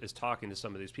guess, is talking to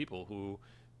some of these people who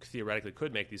theoretically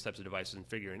could make these types of devices and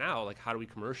figuring out, like, how do we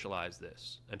commercialize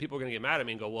this? And people are going to get mad at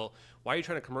me and go, well, why are you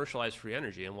trying to commercialize free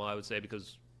energy? And well, I would say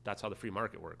because that's how the free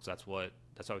market works. That's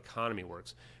how economy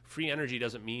works. Free energy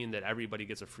doesn't mean that everybody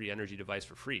gets a free energy device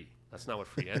for free. That's not what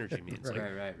free energy means.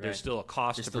 Right. There's still a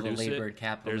cost to produce it.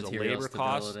 There's a labor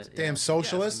cost. Damn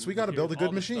socialists, we got to build a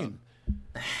good machine.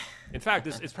 In fact,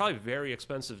 it's probably very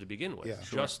expensive to begin with. Yeah,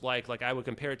 Just like I would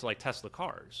compare it to like Tesla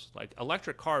cars. Like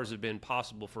electric cars have been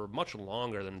possible for much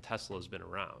longer than Tesla has been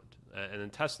around. And in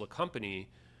Tesla company,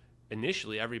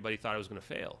 initially everybody thought it was going to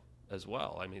fail as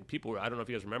well. I mean, people were, I don't know if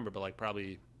you guys remember, but like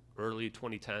probably early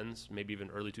 2010s, maybe even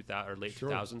early 2000 or late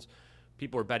 2000s,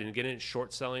 people were betting against it,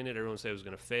 short selling it. Everyone said it was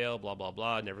going to fail, blah, blah,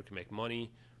 blah, never can make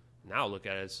money. Now look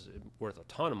at it, it's worth a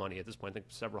ton of money at this point. I think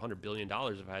several $100 billion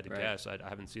if I had to guess. I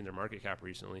haven't seen their market cap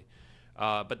recently.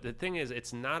 But the thing is,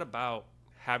 it's not about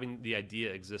having the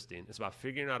idea existing. It's about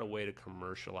figuring out a way to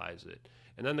commercialize it.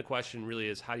 And then the question really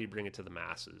is, how do you bring it to the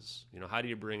masses? How do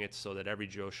you bring it so that every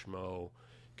Joe Schmo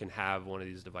can have one of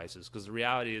these devices? Because the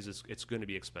reality is it's going to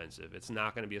be expensive. It's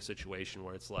not going to be a situation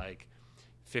where it's like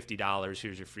 $50,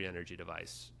 here's your free energy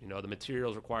device. The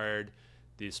materials required,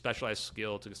 the specialized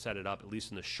skill to set it up, at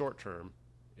least in the short term,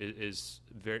 is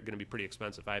going to be pretty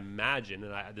expensive. I imagine,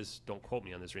 and don't quote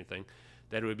me on this or anything,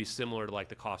 that it would be similar to like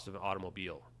the cost of an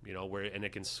automobile, and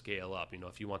it can scale up.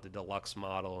 If you want the deluxe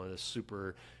model and a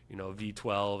super,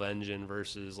 V12 engine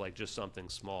versus like just something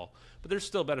small. But there's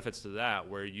still benefits to that,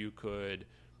 where you could,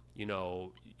 you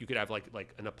could have like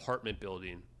an apartment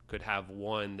building could have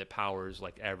one that powers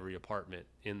like every apartment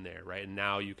in there, right? And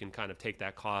now you can kind of take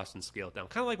that cost and scale it down,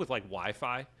 kind of like with like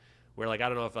Wi-Fi, where like I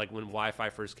don't know if like when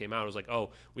Wi-Fi first came out, it was like, oh,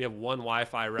 we have one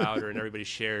Wi-Fi router and everybody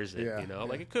shares it,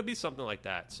 like it could be something like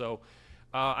that. So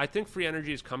I think free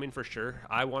energy is coming for sure.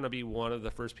 I want to be one of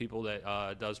the first people that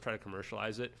does try to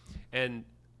commercialize it. And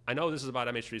I know this is about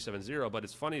MH370, but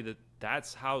it's funny that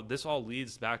that's how this all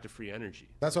leads back to free energy.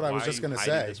 That's what I was just going to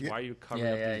say. Why are you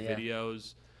covering up these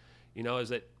videos? Is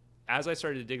that as I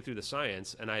started to dig through the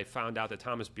science and I found out that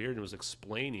Thomas Bearden was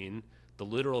explaining the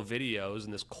literal videos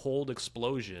and this cold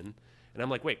explosion, and I'm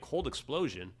like, wait, cold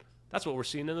explosion? That's what we're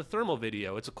seeing in the thermal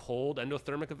video. It's a cold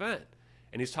endothermic event.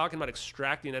 And he's talking about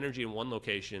extracting energy in one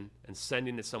location and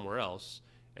sending it somewhere else,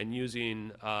 and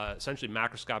using essentially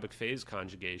macroscopic phase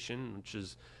conjugation, which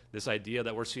is this idea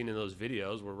that we're seeing in those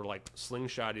videos where we're like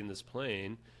slingshotting this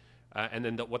plane. And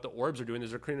then what the Orbs are doing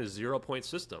is they're creating a 0-point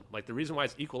system. Like the reason why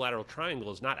it's equilateral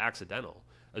triangle is not accidental.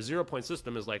 A 0-point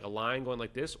system is like a line going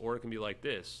like this, or it can be like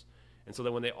this. And so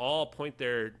then when they all point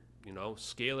their,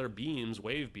 scalar beams,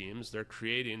 wave beams, they're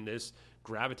creating this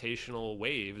gravitational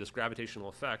wave, this gravitational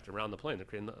effect around the plane. They're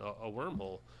creating a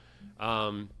wormhole.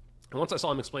 And once I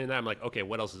saw him explain that, I'm like, okay,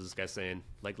 what else is this guy saying?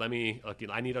 Like, I need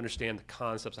to understand the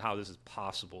concepts of how this is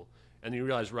possible. And you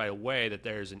realize right away that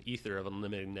there's an ether of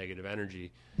unlimited negative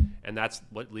energy, and that's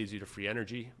what leads you to free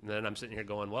energy. And then I'm sitting here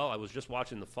going, well, I was just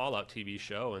watching the Fallout TV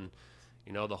show, and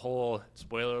the whole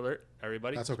spoiler alert,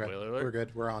 everybody. That's okay. Spoiler alert. We're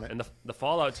good. We're on it. And the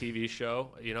Fallout TV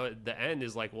show, the end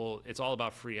is like, well, it's all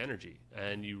about free energy,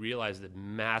 and you realize the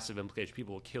massive implications.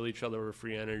 People will kill each other over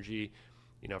free energy.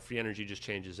 Free energy just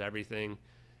changes everything.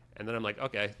 And then I'm like,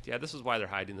 okay, yeah, this is why they're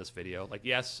hiding this video. Like,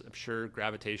 yes, I'm sure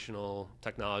gravitational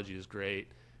technology is great,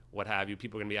 what have you.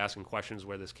 People are going to be asking questions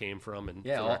where this came from. And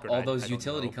all those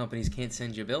utility companies can't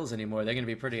send you bills anymore. They're going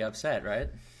to be pretty upset, right?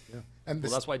 Yeah. And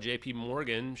that's why J.P.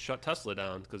 Morgan shut Tesla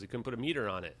down, because he couldn't put a meter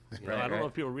on it. I don't know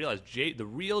if people realize the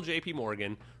real J.P.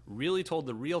 Morgan really told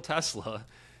the real Tesla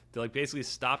to like basically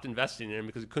stopped investing in him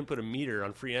because he couldn't put a meter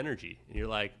on free energy. And you're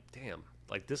like, damn,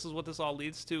 like this is what this all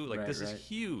leads to. Like this is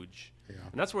huge. Yeah.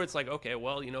 And that's where it's like, okay,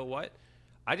 well, you know what?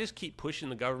 I just keep pushing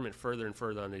the government further and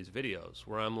further on these videos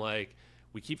where I'm like,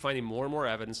 We keep finding more and more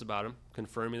evidence about them,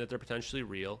 confirming that they're potentially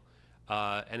real.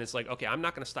 And it's like, okay, I'm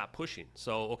not going to stop pushing.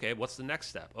 So, okay, what's the next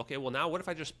step? Okay, well, now what if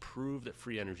I just prove that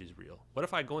free energy is real? What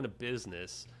if I go into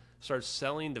business, start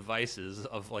selling devices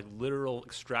of like literal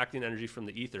extracting energy from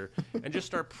the ether and just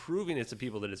start proving it to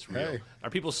people that it's real? Hey. Are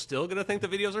people still going to think the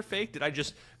videos are fake? Did I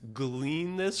just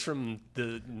glean this from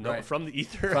the from the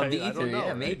ether? From the I ether, don't know,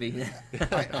 yeah, maybe.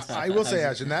 I will say,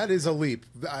 Ashton, that is a leap.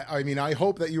 I mean, I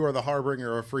hope that you are the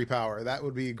harbinger of free power. That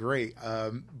would be great.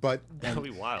 But that would be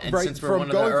wild. Right, since from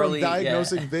going from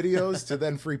diagnosing videos to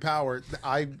then free power,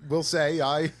 I will say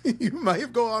you might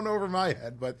have gone over my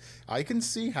head, but I can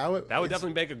see how it. That would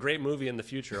definitely make a great movie in the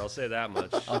future. I'll say that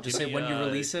much. I'll just say when you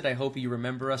release it, I hope you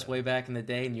remember us way back in the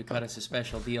day and you cut us a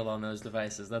special deal on those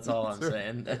devices. That's all I'm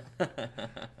saying.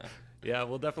 Yeah,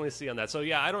 we'll definitely see on that. So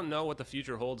yeah, I don't know what the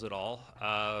future holds at all.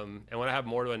 And when I have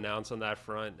more to announce on that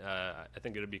front, I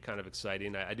think it'll be kind of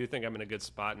exciting. I do think I'm in a good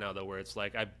spot now, though, where it's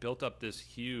like I've built up this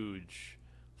huge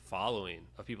following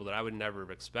of people that I would never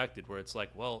have expected, where it's like,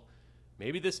 well,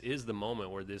 maybe this is the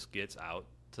moment where this gets out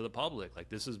to the public. Like,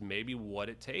 this is maybe what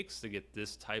it takes to get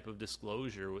this type of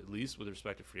disclosure, at least with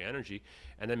respect to free energy,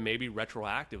 and then maybe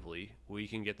retroactively we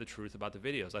can get the truth about the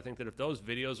videos. I think that if those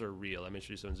videos are real,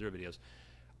 MH370 videos,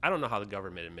 I don't know how the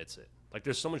government admits it. Like,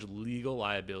 there's so much legal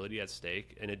liability at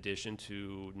stake in addition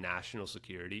to national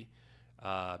security,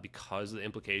 because of the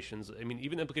implications. I mean,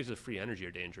 even the implications of free energy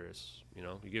are dangerous. You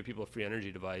know, you give people a free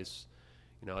energy device,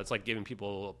 you know, it's like giving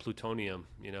people plutonium,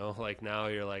 you know, like now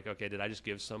you're like, okay, did I just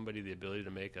give somebody the ability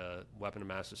to make a weapon of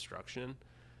mass destruction?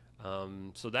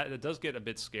 So that it does get a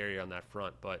bit scary on that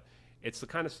front, but it's the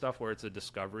kind of stuff where it's a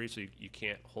discovery, so you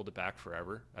can't hold it back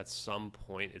forever. At some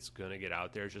point, it's going to get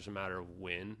out there. It's just a matter of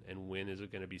when, and when is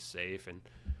it going to be safe, and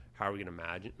how are we going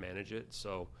to manage it?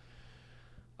 So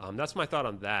that's my thought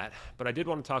on that. But I did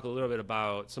want to talk a little bit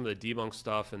about some of the debunk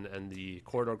stuff and the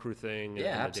Corridor Crew thing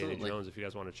and the Danny Jones, if you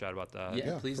guys want to chat about that.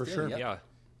 Yeah, please for do. Sure. Yep.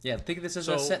 Yeah, think of this as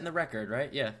a setting the record,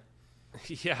 right? Yeah.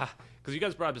 Yeah, because you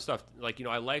guys brought up the stuff. Like, you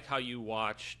know, I like how you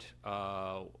watched...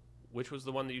 which was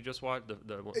the one that you just watched?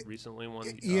 The recently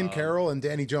one? Ian Carroll and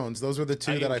Danny Jones. Those were the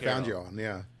two that I found you on,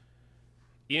 yeah.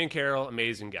 Ian Carroll,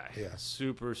 amazing guy. Yeah.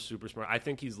 Super, super smart. I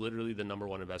think he's literally the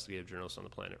 #1 investigative journalist on the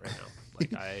planet right now.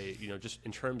 Like, you know, just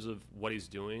in terms of what he's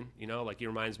doing, you know, like he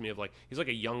reminds me of like, he's like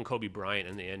a young Kobe Bryant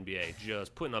in the NBA,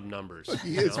 just putting up numbers.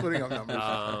 He is putting up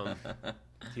numbers.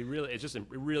 It's just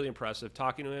really impressive.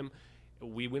 Talking to him,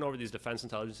 we went over these Defense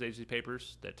Intelligence Agency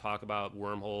papers that talk about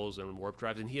wormholes and warp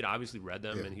drives, and he had obviously read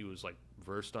them, and he was like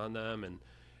versed on them and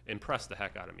impressed the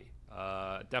heck out of me.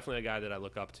 Definitely a guy that I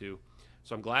look up to.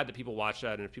 So I'm glad that people watch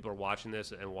that, and if people are watching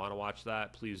this and want to watch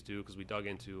that, please do, because we dug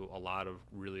into a lot of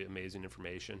really amazing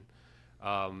information.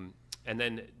 And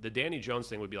then the Danny Jones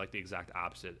thing would be like the exact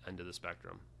opposite end of the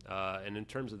spectrum. And in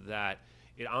terms of that,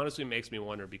 it honestly makes me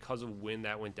wonder, because of when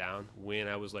that went down, when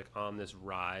I was like on this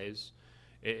rise,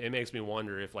 it makes me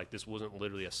wonder if like this wasn't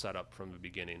literally a setup from the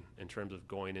beginning in terms of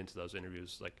going into those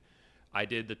interviews. Like, I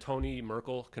did the Tony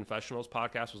Merkel Confessionals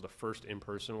podcast, was the first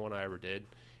in-person one I ever did.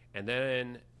 And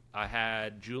then I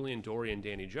had Julian Dory and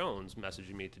Danny Jones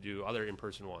messaging me to do other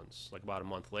in-person ones, like about a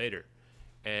month later.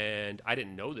 And I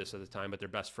didn't know this at the time, but they're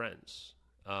best friends.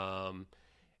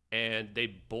 And they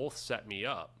both set me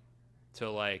up to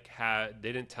like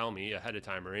they didn't tell me ahead of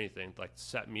time or anything, like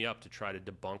set me up to try to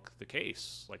debunk the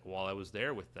case, like while I was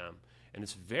there with them. And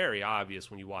it's very obvious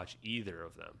when you watch either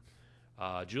of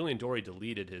them. Julian Dory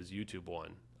deleted his YouTube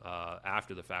one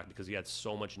after the fact because he had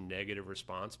so much negative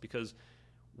response, because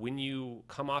when you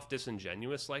come off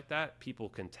disingenuous like that, people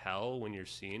can tell when you're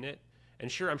seeing it.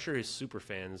 And sure, I'm sure his super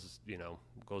fans, you know,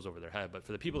 goes over their head. But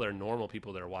for the people that are normal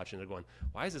people that are watching, they're going,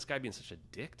 why is this guy being such a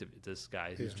dick to this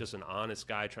guy who's just an honest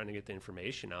guy trying to get the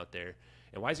information out there?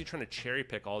 And why is he trying to cherry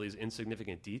pick all these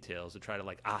insignificant details to try to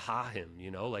like aha him, you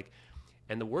know? Like,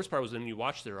 and the worst part was when you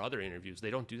watch their other interviews,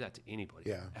 they don't do that to anybody.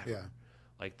 Yeah, ever. yeah.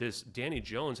 Like this, Danny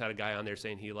Jones had a guy on there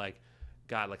saying he like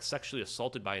got like sexually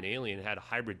assaulted by an alien and had a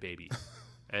hybrid baby.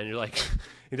 And you're like,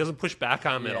 he doesn't push back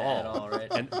on him at all.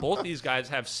 Right? And both these guys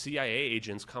have CIA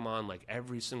agents come on like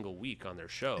every single week on their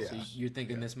show. So you're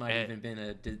thinking this might even been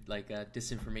a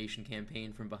disinformation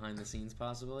campaign from behind the scenes,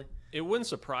 possibly? It wouldn't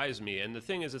surprise me. And the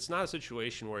thing is, it's not a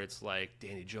situation where it's like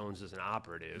Danny Jones is an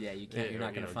operative. Yeah, you can't. You're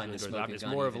not going to find the smoking it's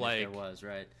gun. more Even of like, if there was,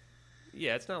 right?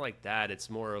 Yeah, it's not like that. It's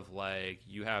more of like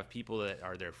you have people that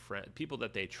are their friend, people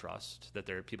that they trust, that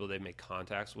they're people they make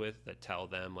contacts with, that tell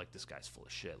them like this guy's full of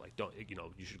shit. Like, don't, you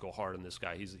know, you should go hard on this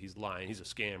guy. He's lying. He's a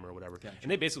scam or whatever. Gotcha. And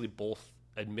they basically both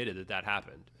admitted that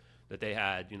happened. That they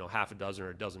had, you know, half a dozen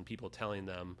or a dozen people telling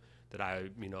them that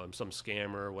I, you know, am some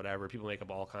scammer or whatever. People make up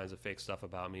all kinds of fake stuff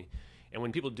about me. And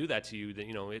when people do that to you, then,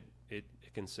 you know, it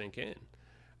can sink in.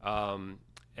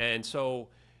 And so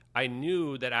I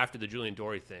knew that after the Julian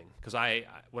Dory thing, because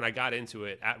when I got into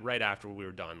it right after we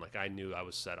were done, like I knew I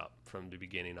was set up from the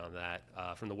beginning on that,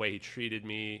 from the way he treated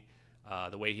me,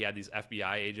 the way he had these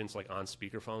FBI agents like on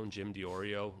speakerphone, Jim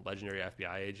DiOrio, legendary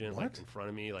FBI agent, like in front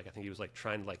of me. Like I think he was like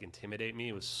trying to like intimidate me.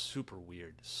 It was super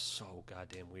weird, so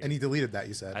goddamn weird. And he deleted that,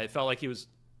 you said? I felt like he was.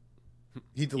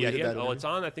 He deleted that. Oh, it's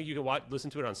on. I think you can listen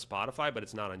to it on Spotify, but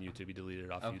it's not on YouTube. He deleted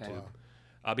it off YouTube.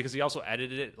 Because he also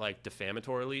edited it like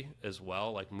defamatorily as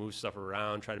well, like moved stuff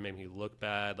around, tried to make me look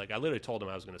bad. Like I literally told him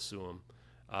I was going to sue him.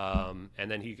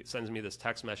 And then he sends me this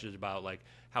text message about like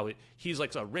how he's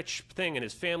like a rich thing and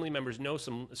his family members know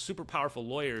some super powerful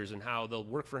lawyers and how they'll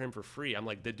work for him for free. I'm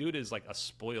like, the dude is like a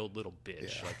spoiled little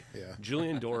bitch.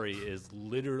 Julian Dory is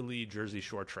literally Jersey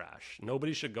Shore trash.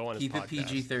 Nobody should go on his podcast. Keep it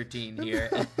PG-13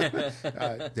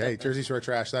 here. Hey, Jersey Shore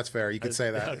trash. That's fair. You could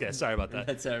say that. Okay, sorry about that.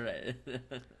 That's all right.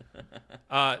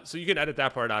 So you can edit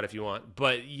that part out if you want.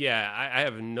 But yeah, I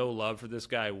have no love for this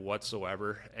guy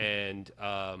whatsoever. And,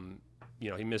 you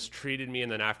know, he mistreated me,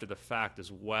 and then after the fact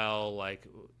as well, like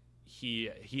he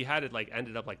had it like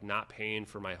ended up like not paying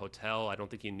for my hotel. I don't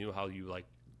think he knew how you like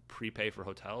prepay for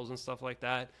hotels and stuff like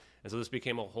that. And so this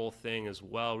became a whole thing as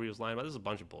well where he was lying about. This is a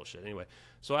bunch of bullshit. Anyway,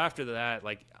 so after that,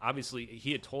 like obviously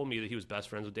he had told me that he was best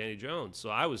friends with Danny Jones. So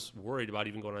I was worried about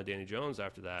even going on Danny Jones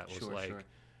after that. Sure.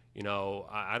 You know,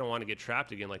 I don't want to get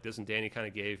trapped again like this. And Danny kind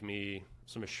of gave me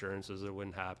some assurances that it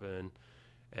wouldn't happen.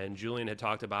 And Julian had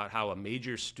talked about how a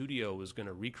major studio was going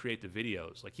to recreate the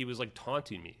videos. Like he was like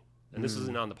taunting me. And this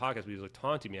isn't on the podcast, but he was like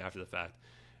taunting me after the fact.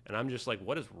 And I'm just like,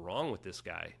 what is wrong with this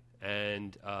guy?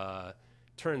 And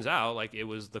turns out like it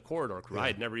was the Corridor crew. I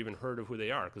had never even heard of who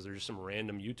they are because they're just some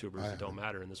random YouTubers that don't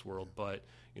matter in this world. But,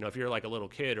 you know, if you're like a little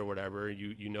kid or whatever,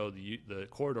 you know the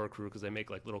Corridor crew because they make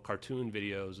like little cartoon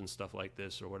videos and stuff like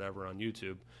this or whatever on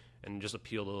YouTube and just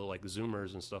appeal to like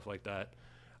Zoomers and stuff like that.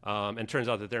 And it turns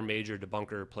out that they're major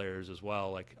debunker players as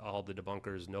well. Like all the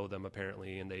debunkers know them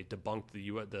apparently, and they debunked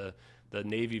the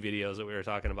Navy videos that we were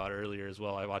talking about earlier as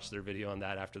well. I watched their video on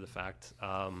that after the fact.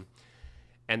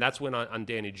 And that's when on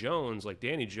Danny Jones, like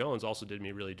Danny Jones also did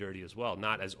me really dirty as well.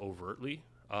 Not as overtly,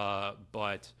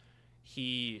 but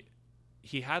he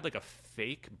had like a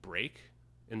fake break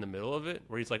in the middle of it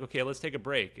where he's like, okay, let's take a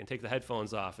break and take the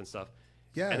headphones off and stuff.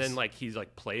 Yes. And then like he's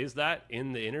like plays that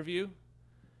in the interview.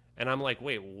 And I'm like,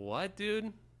 wait, what,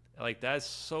 dude? Like, that's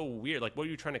so weird. Like, what, are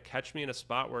you trying to catch me in a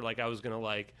spot where, like, I was going to,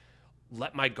 like,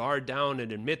 let my guard down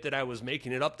and admit that I was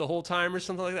making it up the whole time or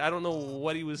something like that? I don't know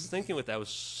what he was thinking with that. It was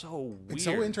so weird. It's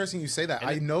so interesting you say that.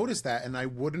 I noticed that, and I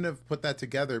wouldn't have put that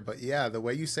together. But, yeah, the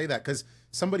way you say that, because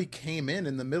somebody came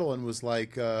in the middle and was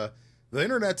like, the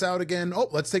internet's out again. Oh,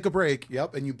 let's take a break.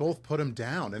 Yep, and you both put him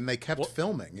down, and they kept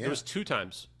filming. Yeah. It was 2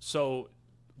 times. So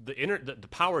the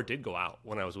power did go out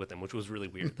when I was with him, which was really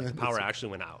weird. Like, the power actually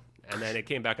went out. And then it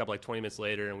came back up like 20 minutes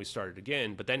later, and we started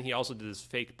again. But then he also did this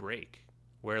fake break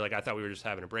where, like, I thought we were just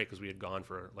having a break because we had gone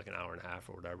for, like, an hour and a half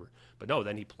or whatever. But no,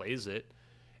 then he plays it.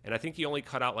 And I think he only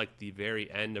cut out, like, the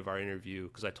very end of our interview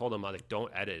because I told him, like,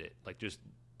 don't edit it. Like, just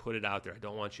put it out there. I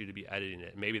don't want you to be editing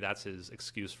it. Maybe that's his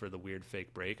excuse for the weird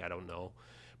fake break. I don't know.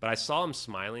 But I saw him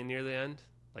smiling near the end.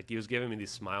 Like, he was giving me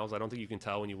these smiles. I don't think you can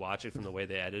tell when you watch it from the way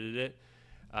they edited it.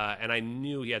 And I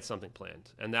knew he had something planned.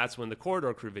 And that's when the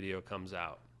Corridor Crew video comes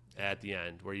out at the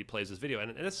end where he plays this video.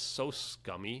 And it's so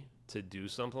scummy to do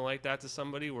something like that to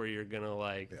somebody where you're going to,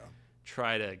 like,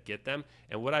 try to get them.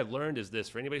 And what I've learned is this.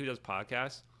 For anybody who does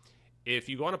podcasts, if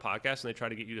you go on a podcast and they try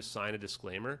to get you to sign a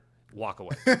disclaimer, walk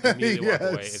away. Immediately walk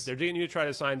away. If they're getting you to try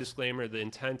to sign a disclaimer, the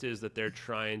intent is that they're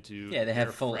trying to... Yeah, they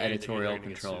have full editorial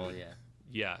control,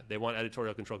 Yeah, they want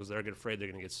editorial control because they're afraid they're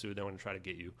going to get sued. They want to try to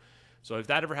get you. So if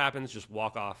that ever happens, just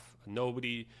walk off.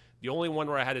 Nobody. The only one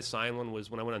where I had to sign one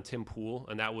was when I went on Tim Pool,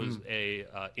 and that was a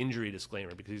injury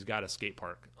disclaimer because he's got a skate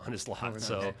park on his lot.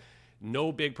 So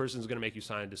no big person is going to make you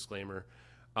sign a disclaimer.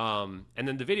 And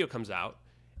then the video comes out,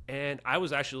 and I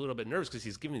was actually a little bit nervous because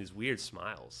he's giving me these weird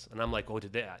smiles, and I'm like, oh,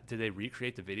 did they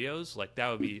recreate the videos? Like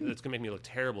that would be that's going to make me look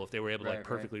terrible if they were able to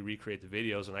perfectly recreate the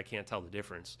videos, and I can't tell the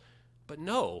difference. But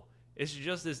no, it's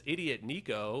just this idiot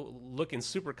Nico looking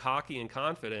super cocky and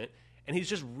confident. And he's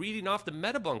just reading off the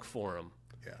Metabunk forum.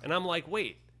 Yeah. And I'm like,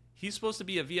 wait, he's supposed to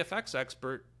be a VFX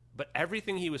expert, but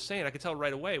everything he was saying, I could tell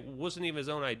right away, wasn't even his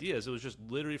own ideas. It was just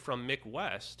literally from Mick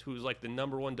West, who's like the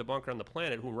 #1 debunker on the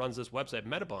planet, who runs this website,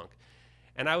 Metabunk.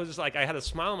 And I was just like, I had a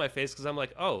smile on my face because I'm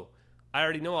like, oh, I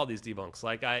already know all these debunks.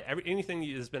 Like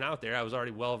anything that's been out there, I was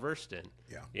already well versed in.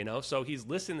 Yeah. You know, so he's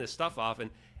listing this stuff off, and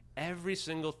every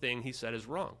single thing he said is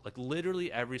wrong. Like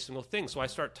literally every single thing. So I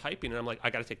start typing, and I'm like,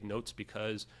 I got to take notes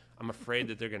because I'm afraid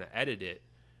that they're going to edit it.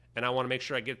 And I want to make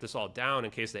sure I get this all down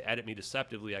in case they edit me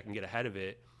deceptively. I can get ahead of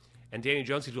it. And Danny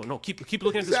Jones keeps going, no, keep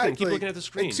looking at the screen. Keep looking at the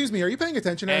screen. Excuse me, are you paying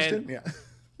attention, Ashton? Yeah.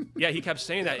 Yeah, he kept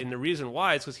saying that. And the reason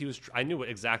why is because I knew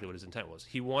exactly what his intent was.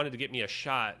 He wanted to get me a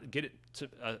shot, get it to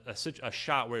a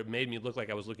shot where it made me look like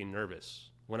I was looking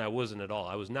nervous when I wasn't at all.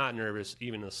 I was not nervous,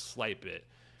 even a slight bit.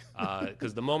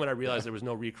 Because the moment I realized there was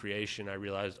no recreation, I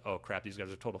realized, oh crap, these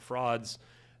guys are total frauds.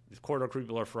 The corridor crew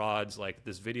people are frauds. Like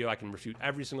this video, I can refute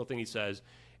every single thing he says,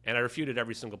 and I refuted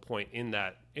every single point in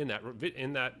that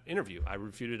interview. I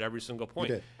refuted every single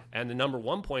point. And the number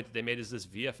one point that they made is this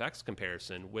VFX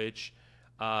comparison, which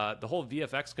the whole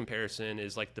VFX comparison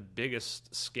is like the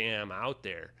biggest scam out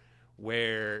there.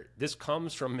 Where this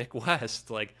comes from Mick West,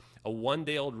 like a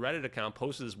one-day-old Reddit account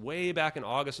posted this way back in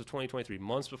August of 2023,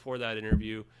 months before that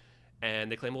interview,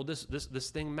 and they claim, well, this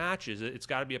thing matches. It's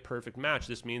got to be a perfect match.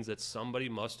 This means that somebody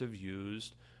must have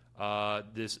used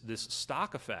this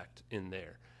stock effect in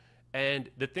there. And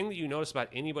the thing that you notice about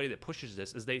anybody that pushes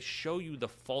this is they show you the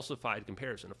falsified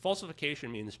comparison. A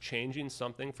falsification means changing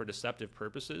something for deceptive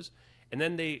purposes, and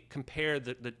then they compare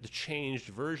the changed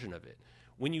version of it.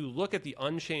 When you look at the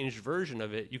unchanged version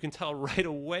of it, you can tell right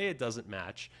away it doesn't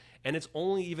match, and it's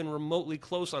only even remotely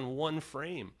close on one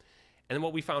frame. And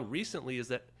what we found recently is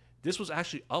that this was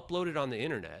actually uploaded on the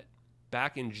internet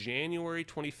back in January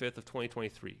 25th of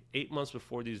 2023, 8 months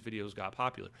before these videos got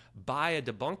popular, by a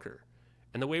debunker.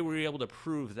 And the way we were able to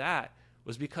prove that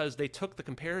was because they took the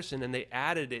comparison and they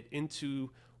added it into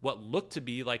what looked to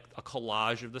be like a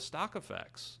collage of the stock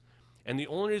effects. And the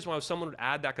only reason why someone would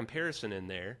add that comparison in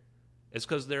there is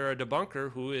because they're a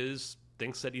debunker who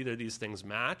thinks that either these things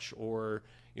match, or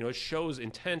it shows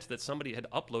intent that somebody had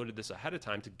uploaded this ahead of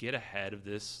time to get ahead of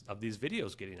these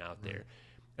videos getting out there.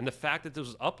 And the fact that this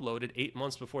was uploaded 8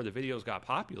 months before the videos got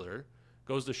popular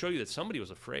goes to show you that somebody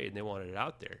was afraid and they wanted it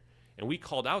out there. And we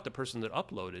called out the person that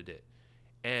uploaded it.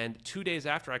 And 2 days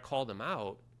after I called them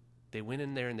out, they went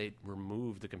in there and they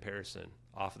removed the comparison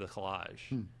off of the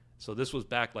collage. So this was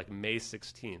back like May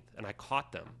 16th, and I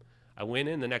caught them. I went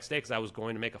in the next day because I was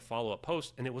going to make a follow-up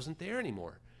post, and it wasn't there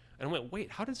anymore. And I went,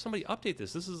 wait, how did somebody update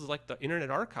this? This is like the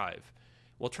Internet Archive.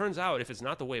 Well, it turns out if it's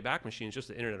not the Wayback Machine, it's just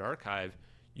the Internet Archive,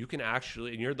 you can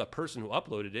actually, and you're the person who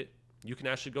uploaded it, you can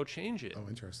actually go change it. Oh,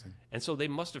 interesting. And so they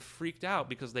must have freaked out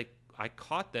because I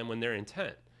caught them when their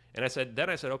intent. And I said,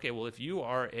 okay, well, if you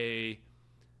are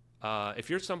if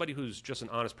you're somebody who's just an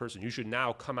honest person, you should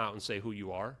now come out and say who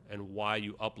you are and why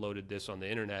you uploaded this on the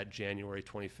internet January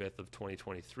 25th of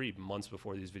 2023, months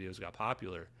before these videos got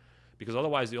popular. Because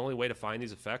otherwise, the only way to find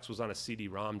these effects was on a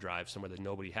CD-ROM drive somewhere that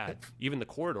nobody had. Even the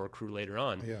Corridor crew later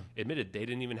on admitted they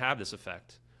didn't even have this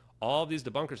effect. All of these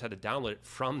debunkers had to download it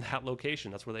from that location.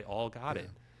 That's where they all got it.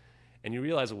 And you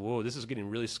realize, whoa, this is getting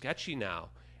really sketchy now.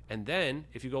 And then,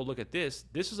 if you go look at this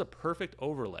is a perfect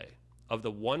overlay of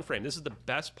the one frame. This is the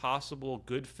best possible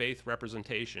good faith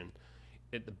representation.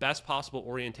 The best possible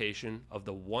orientation of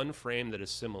the one frame that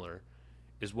is similar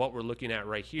is what we're looking at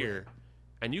right here.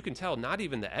 And you can tell not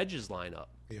even the edges line up.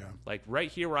 Like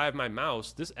right here where I have my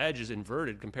mouse, this edge is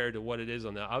inverted compared to what it is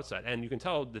on the outside. And you can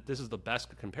tell that this is the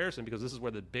best comparison because this is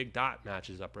where the big dot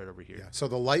matches up right over here. So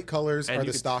the light colors are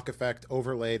the stock effect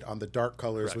overlaid on the dark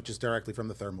colors, which is directly from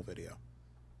the thermal video.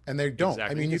 And they don't.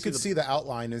 I mean, you could see the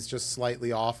outline is just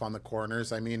slightly off on the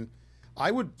corners. I mean,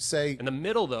 I would say in the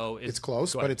middle, though, it's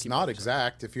close, but it's not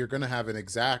exact. If you're going to have an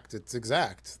exact, it's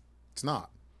exact. It's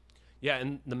not. Yeah,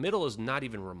 and the middle is not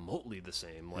even remotely the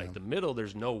same. Like the middle,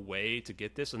 there's no way to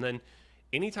get this. And then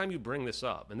anytime you bring this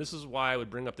up, and this is why I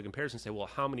would bring up the comparison and say, well,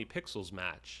 how many pixels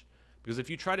match? Because if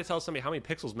you try to tell somebody how many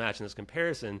pixels match in this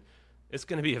comparison, it's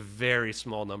going to be a very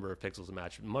small number of pixels to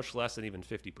match, much less than even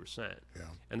 50%.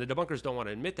 And the debunkers don't want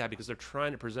to admit that because they're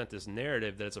trying to present this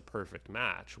narrative that it's a perfect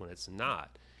match when it's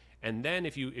not. And then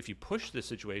if you push this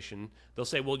situation, they'll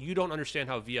say, well, you don't understand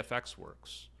how VFX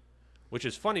works, which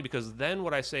is funny because then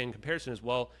what I say in comparison is,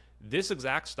 well, this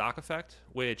exact stock effect,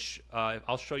 which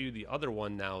I'll show you the other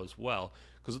one now as well,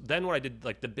 because then what I did,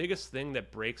 like the biggest thing that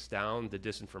breaks down the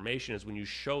disinformation is when you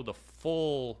show the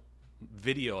full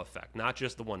video effect, not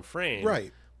just the one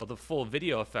frame, but the full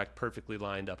video effect perfectly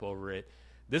lined up over it.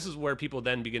 This is where people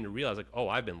then begin to realize, like, oh,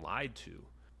 I've been lied to.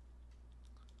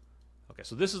 Okay,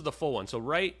 so this is the full one. So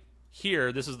right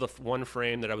here, this is the one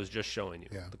frame that I was just showing you,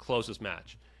 the closest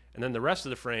match. And then the rest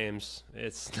of the frames,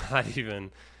 it's not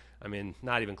even,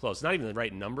 not even close. Not even the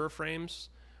right number of frames.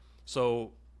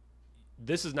 So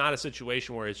this is not a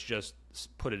situation where it's just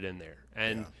put it in there.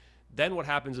 And then what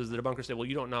happens is the debunkers say, well,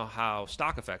 you don't know how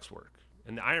stock effects work.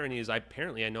 And the irony is,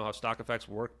 apparently I know how stock effects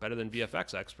work better than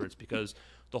VFX experts, because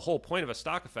the whole point of a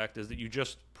stock effect is that you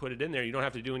just put it in there. You don't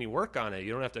have to do any work on it.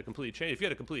 You don't have to completely change it. If you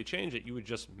had to completely change it, you would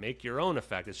just make your own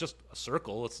effect. It's just a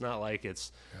circle. It's not like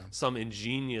it's some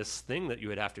ingenious thing that you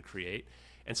would have to create.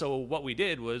 And so what we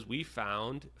did was we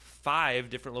found 5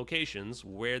 different locations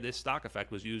where this stock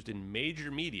effect was used in major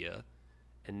media,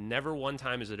 and never one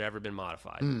time has it ever been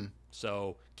modified.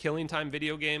 So Killing Time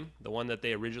video game, the one that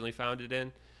they originally found it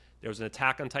in, there was an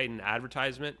Attack on Titan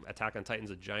advertisement. Attack on Titan's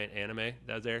a giant anime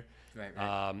that was there.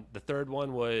 Right. The third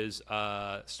one was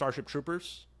Starship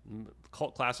Troopers,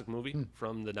 cult classic movie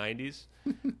from the 90s.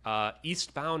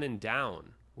 Eastbound and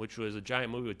Down, which was a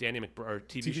giant movie with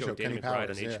TV show Danny McBride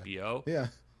on HBO. Yeah.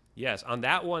 Yes, on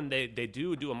that one they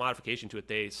do a modification to it.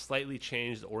 They slightly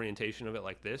change the orientation of it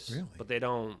like this, but they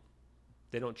don't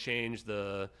change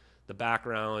the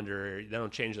background, or they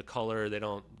don't change the color. They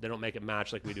don't make it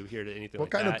match like we do here to anything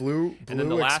like that. What kind of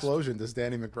blue explosion does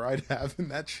Danny McBride have in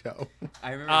that show?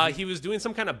 I remember he was doing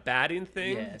some kind of batting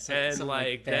thing, and some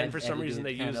then for some reason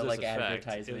they used this like effect.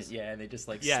 Advertisement. And they just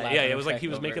like it was like he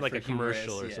was making like a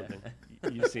commercial or something.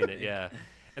 You've seen it, yeah.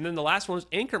 And then the last one was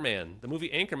Anchorman, the movie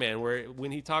Anchorman, where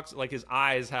when he talks, like his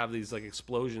eyes have these like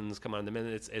explosions come on them, and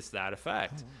it's that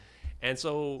effect. And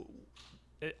so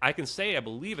I can say, I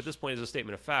believe at this point is a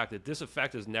statement of fact, that this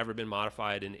effect has never been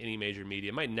modified in any major media.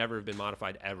 It might never have been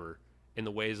modified ever in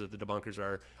the ways that the debunkers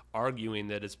are arguing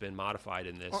that it's been modified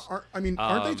in this.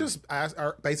 Aren't they just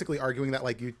basically arguing that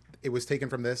like it was taken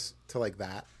from this to like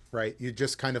that, right? You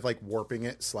just kind of like warping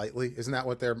it slightly. Isn't that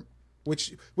what they're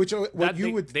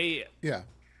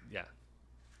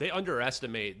They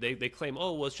underestimate. They claim,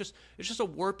 oh, well, it's just a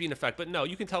warping effect. But no,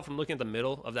 you can tell from looking at the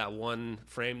middle of that one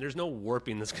frame, there's no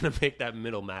warping that's going to make that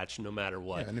middle match no matter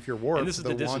what. Yeah, and if you're warped,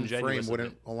 the one frame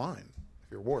wouldn't align if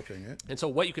you're warping it. And so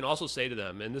what you can also say to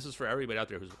them, and this is for everybody out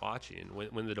there who's watching,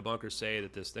 when the debunkers say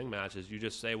that this thing matches, you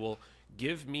just say, well,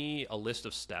 give me a list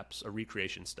of steps, a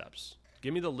recreation steps.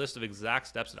 Give me the list of exact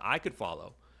steps that I could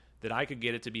follow, that I could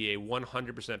get it to be a 100%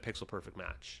 pixel perfect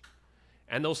match.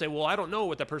 And they'll say, well, I don't know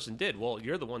what that person did. Well,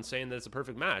 you're the one saying that it's a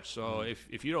perfect match. So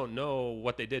if you don't know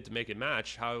what they did to make it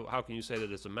match, how can you say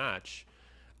that it's a match?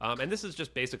 And this is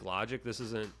just basic logic. This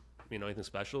isn't anything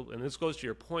special. And this goes to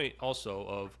your point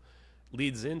also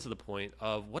leads into the point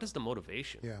of what is the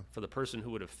motivation for the person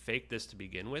who would have faked this to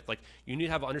begin with. Like, you need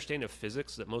to have an understanding of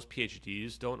physics that most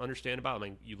PhDs don't understand about. I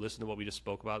mean, you listen to what we just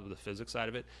spoke about with the physics side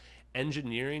of it.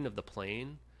 Engineering of the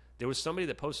plane. There was somebody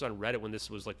that posted on Reddit when this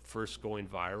was like first going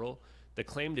viral that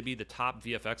claimed to be the top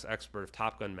VFX expert of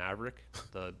Top Gun Maverick,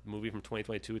 the movie from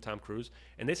 2022 with Tom Cruise.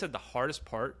 And they said the hardest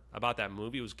part about that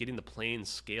movie was getting the plane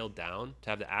scaled down to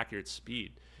have the accurate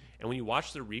speed. And when you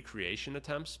watch the recreation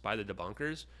attempts by the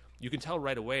debunkers, you can tell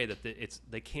right away that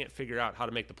they can't figure out how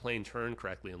to make the plane turn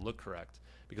correctly and look correct,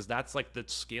 because that's like the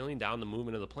scaling down the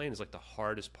movement of the plane is like the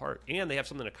hardest part. And they have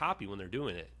something to copy when they're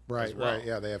doing it. Right, right.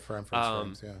 Yeah, they have reference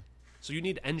frames, yeah. So you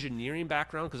need engineering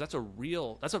background, because that's a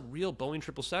real Boeing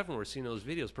 777 we're seeing those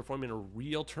videos performing a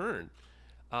real turn.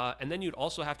 And then you'd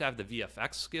also have to have the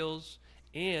VFX skills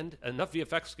and enough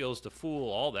VFX skills to fool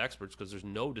all the experts, because there's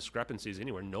no discrepancies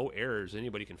anywhere, no errors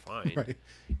anybody can find. Right.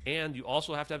 And you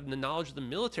also have to have the knowledge of the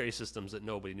military systems that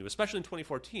nobody knew, especially in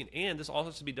 2014. And this all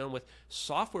has to be done with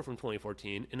software from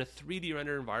 2014 in a 3D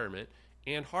render environment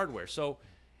and hardware. So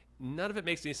none of it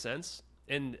makes any sense.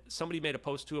 And somebody made a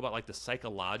post too about like the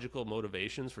psychological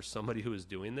motivations for somebody who is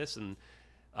doing this. And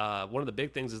one of the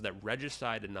big things is that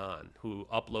Regicide Anon, who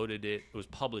uploaded it, was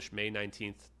published May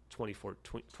 19th,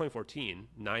 2014,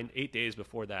 8 days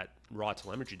before that raw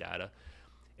telemetry data.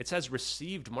 It says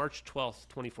received March 12th,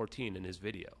 2014 in his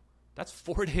video. That's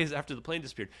 4 days after the plane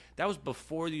disappeared. That was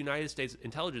before the United States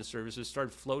intelligence services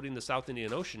started floating the South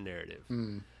Indian Ocean narrative.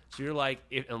 So you're like,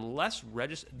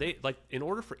 in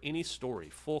order for any story,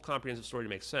 full comprehensive story to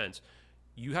make sense,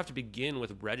 you have to begin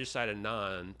with Regicide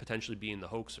Anon potentially being the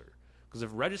hoaxer. Because if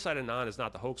Regicide Anon is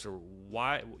not the hoaxer,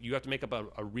 why you have to make up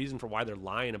a reason for why they're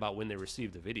lying about when they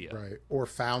received the video, right? Or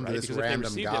found this because random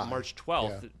if they received guy. it March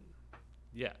 12th,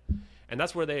 and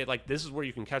that's where they this is where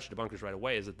you can catch debunkers right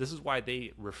away. Is that this is why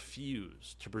they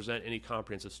refuse to present any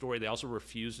comprehensive story. They also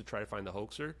refuse to try to find the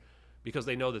hoaxer, because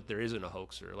they know that there isn't a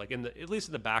hoaxer. Like at least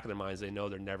in the back of their minds, they know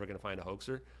they're never going to find a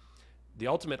hoaxer. The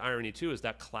ultimate irony too is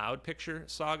that cloud picture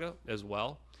saga as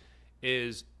well.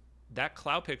 Is that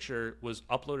cloud picture was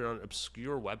uploaded on an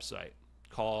obscure website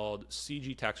called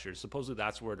CG Textures. Supposedly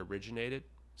that's where it originated.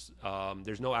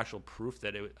 There's no actual proof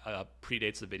that it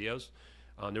predates the videos.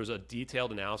 There was a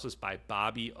detailed analysis by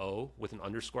Bobby O with an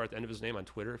underscore at the end of his name on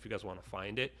Twitter, if you guys want to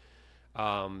find it,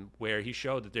 where he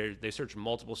showed that they searched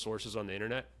multiple sources on the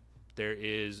internet. there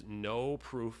is no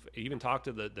proof. Even talked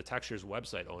to the Textures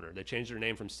website owner. They changed their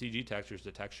name from CG Textures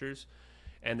to Textures,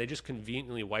 and they just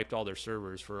conveniently wiped all their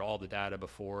servers for all the data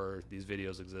before these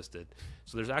videos existed.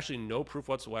 So there's actually no proof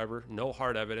whatsoever, no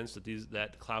hard evidence that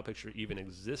that cloud picture even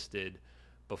existed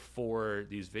before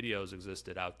these videos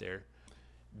existed out there.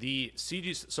 The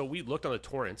CG, so we looked on the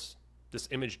torrents. This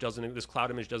cloud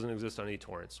image doesn't exist on any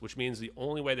torrents, which means the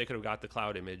only way they could have got the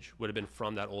cloud image would have been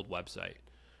from that old website.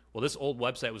 Well, this old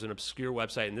website was an obscure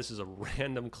website, and this is a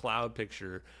random cloud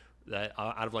picture that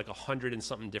out of like 100 and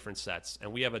something different sets,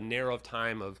 and we have a narrow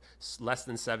time of less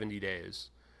than 70 days.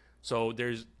 So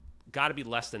there's got to be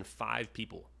less than 5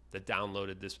 people that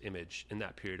downloaded this image in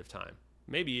that period of time,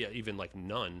 maybe even like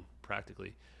none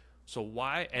practically. So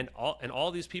why, and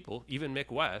all these people, even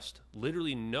Mick West,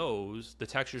 literally knows the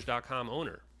Textures.com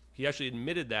owner. He actually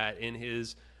admitted that in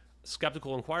his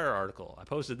Skeptical Inquirer article. I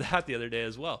posted that the other day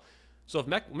as well. So if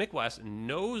Mick West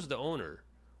knows the owner,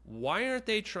 why aren't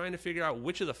they trying to figure out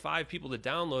which of the 5 people that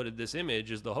downloaded this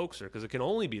image is the hoaxer? Because it can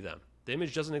only be them. The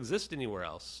image doesn't exist anywhere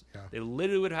else. Yeah. They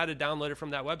literally would have had to download it from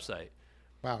that website.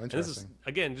 Wow, interesting. And this is,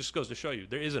 again, just goes to show you,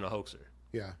 there isn't a hoaxer.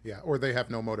 Yeah, yeah, or they have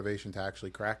no motivation to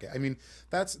actually crack it. I mean,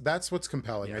 that's what's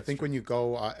compelling. Yeah, I think true. When you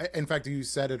go, in fact, you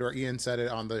said it, or Ian said it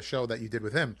on the show that you did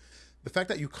with him, the fact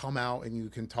that you come out and you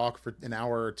can talk for an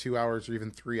hour or 2 hours or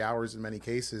even 3 hours in many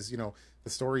cases, you know, the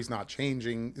story's not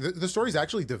changing. The story's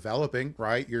actually developing,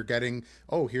 right? You're getting,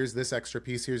 oh, here's this extra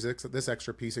piece, here's this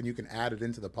extra piece, and you can add it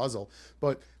into the puzzle.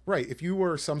 But, right, if you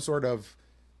were some sort of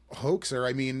hoaxer,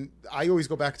 I mean, I always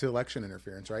go back to election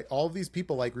interference, right? All of these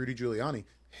people like Rudy Giuliani,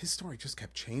 his story just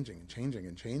kept changing and changing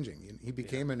and changing. He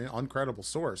became an uncredible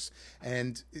source,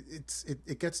 and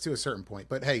it gets to a certain point.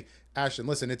 But hey, Ashton,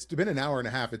 listen, it's been an hour and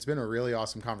a half. It's been a really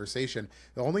awesome conversation.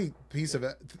 The only piece of,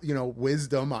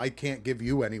 wisdom, I can't give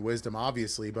you any wisdom,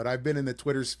 obviously, but I've been in the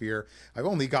Twitter sphere. I've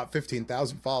only got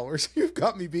 15,000 followers. You've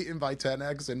got me beaten by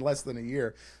 10x in less than a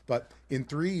year. But in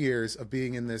 3 years of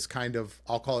being in this kind of,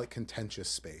 I'll call it contentious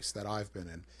space that I've been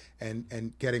in,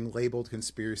 and getting labeled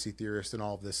conspiracy theorist and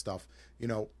all of this stuff,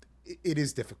 it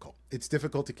is difficult. It's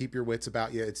difficult to keep your wits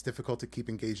about you. It's difficult to keep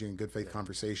engaging in good faith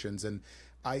conversations. And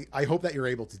I hope that you're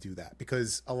able to do that,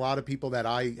 because a lot of people that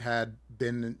I had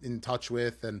been in touch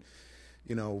with and,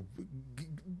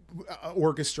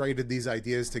 orchestrated these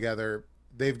ideas together,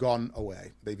 they've gone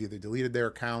away. They've either deleted their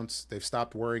accounts, they've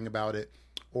stopped worrying about it,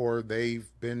 or they've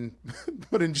been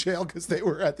put in jail because they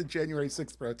were at the January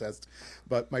 6th protest.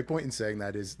 But my point in saying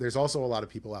that is there's also a lot of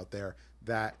people out there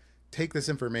that take this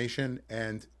information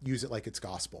and use it like it's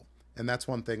gospel. And that's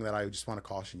one thing that I just want to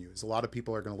caution you, is a lot of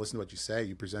people are going to listen to what you say.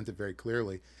 You present it very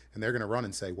clearly, and they're going to run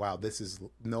and say, wow, this is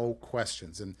no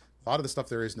questions. And a lot of the stuff,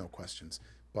 there is no questions.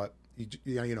 But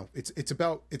it's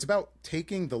about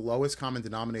taking the lowest common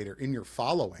denominator in your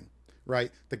following,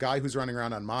 right? The guy who's running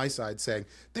around on my side saying,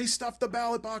 they stuffed the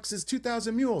ballot boxes,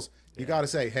 2,000 mules. You got to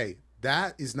say, hey,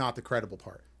 that is not the credible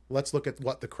part. Let's look at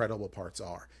what the credible parts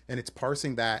are. And it's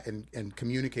parsing that and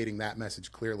communicating that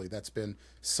message clearly. That's been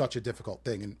such a difficult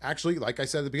thing. And actually, like I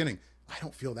said at the beginning, I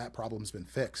don't feel that problem's been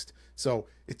fixed. So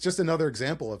it's just another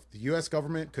example of the U.S.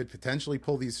 government could potentially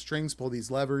pull these strings, pull these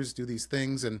levers, do these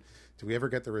things. And do we ever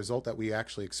get the result that we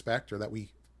actually expect, or that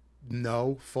we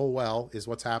know full well is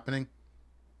what's happening?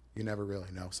 You never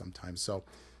really know sometimes. So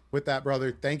with that,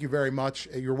 brother, thank you very much.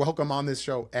 You're welcome on this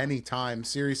show anytime.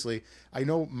 Seriously, I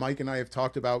know Mike and I have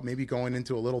talked about maybe going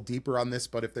into a little deeper on this,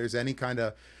 but if there's any kind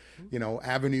of,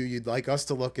 avenue you'd like us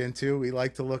to look into, we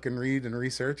like to look and read and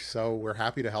research, so we're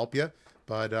happy to help you.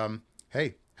 But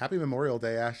hey, happy Memorial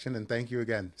Day, Ashton, and thank you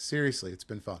again. Seriously, it's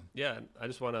been fun. Yeah, I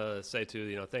just want to say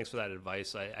too, thanks for that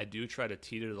advice. I do try to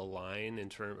toe the line in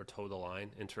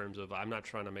terms of, I'm not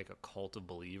trying to make a cult of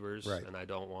believers, right. And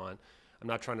I'm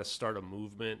not trying to start a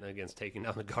movement against taking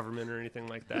down the government or anything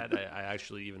like that. I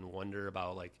actually even wonder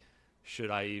about,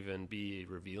 should I even be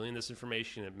revealing this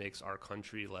information? It makes our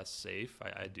country less safe.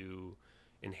 I do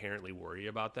inherently worry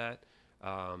about that.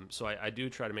 So I do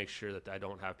try to make sure that I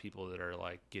don't have people that are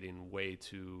getting way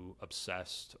too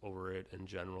obsessed over it in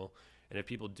general. And if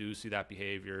people do see that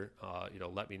behavior,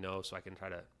 let me know so I can try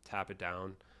to tap it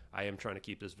down. I am trying to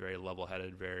keep this very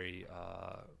level-headed, very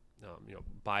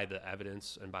by the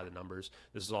evidence and by the numbers.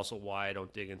 This is also why I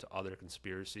don't dig into other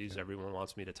conspiracies. Yeah. Everyone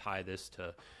wants me to tie this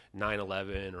to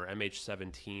 9/11 or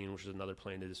MH370, which is another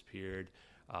plane that disappeared.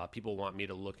 People want me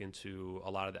to look into a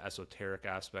lot of the esoteric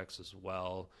aspects as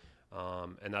well.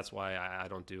 And that's why I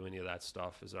don't do any of that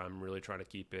stuff, is that I'm really trying to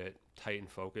keep it tight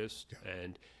and focused. Yeah.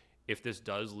 And if this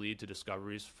does lead to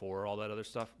discoveries for all that other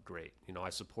stuff, great. I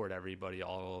support everybody,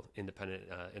 all independent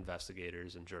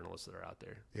investigators and journalists that are out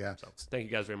there. Yeah. So thank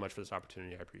you guys very much for this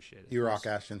opportunity. I appreciate it. You rock,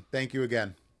 Ashton. Thank you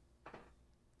again.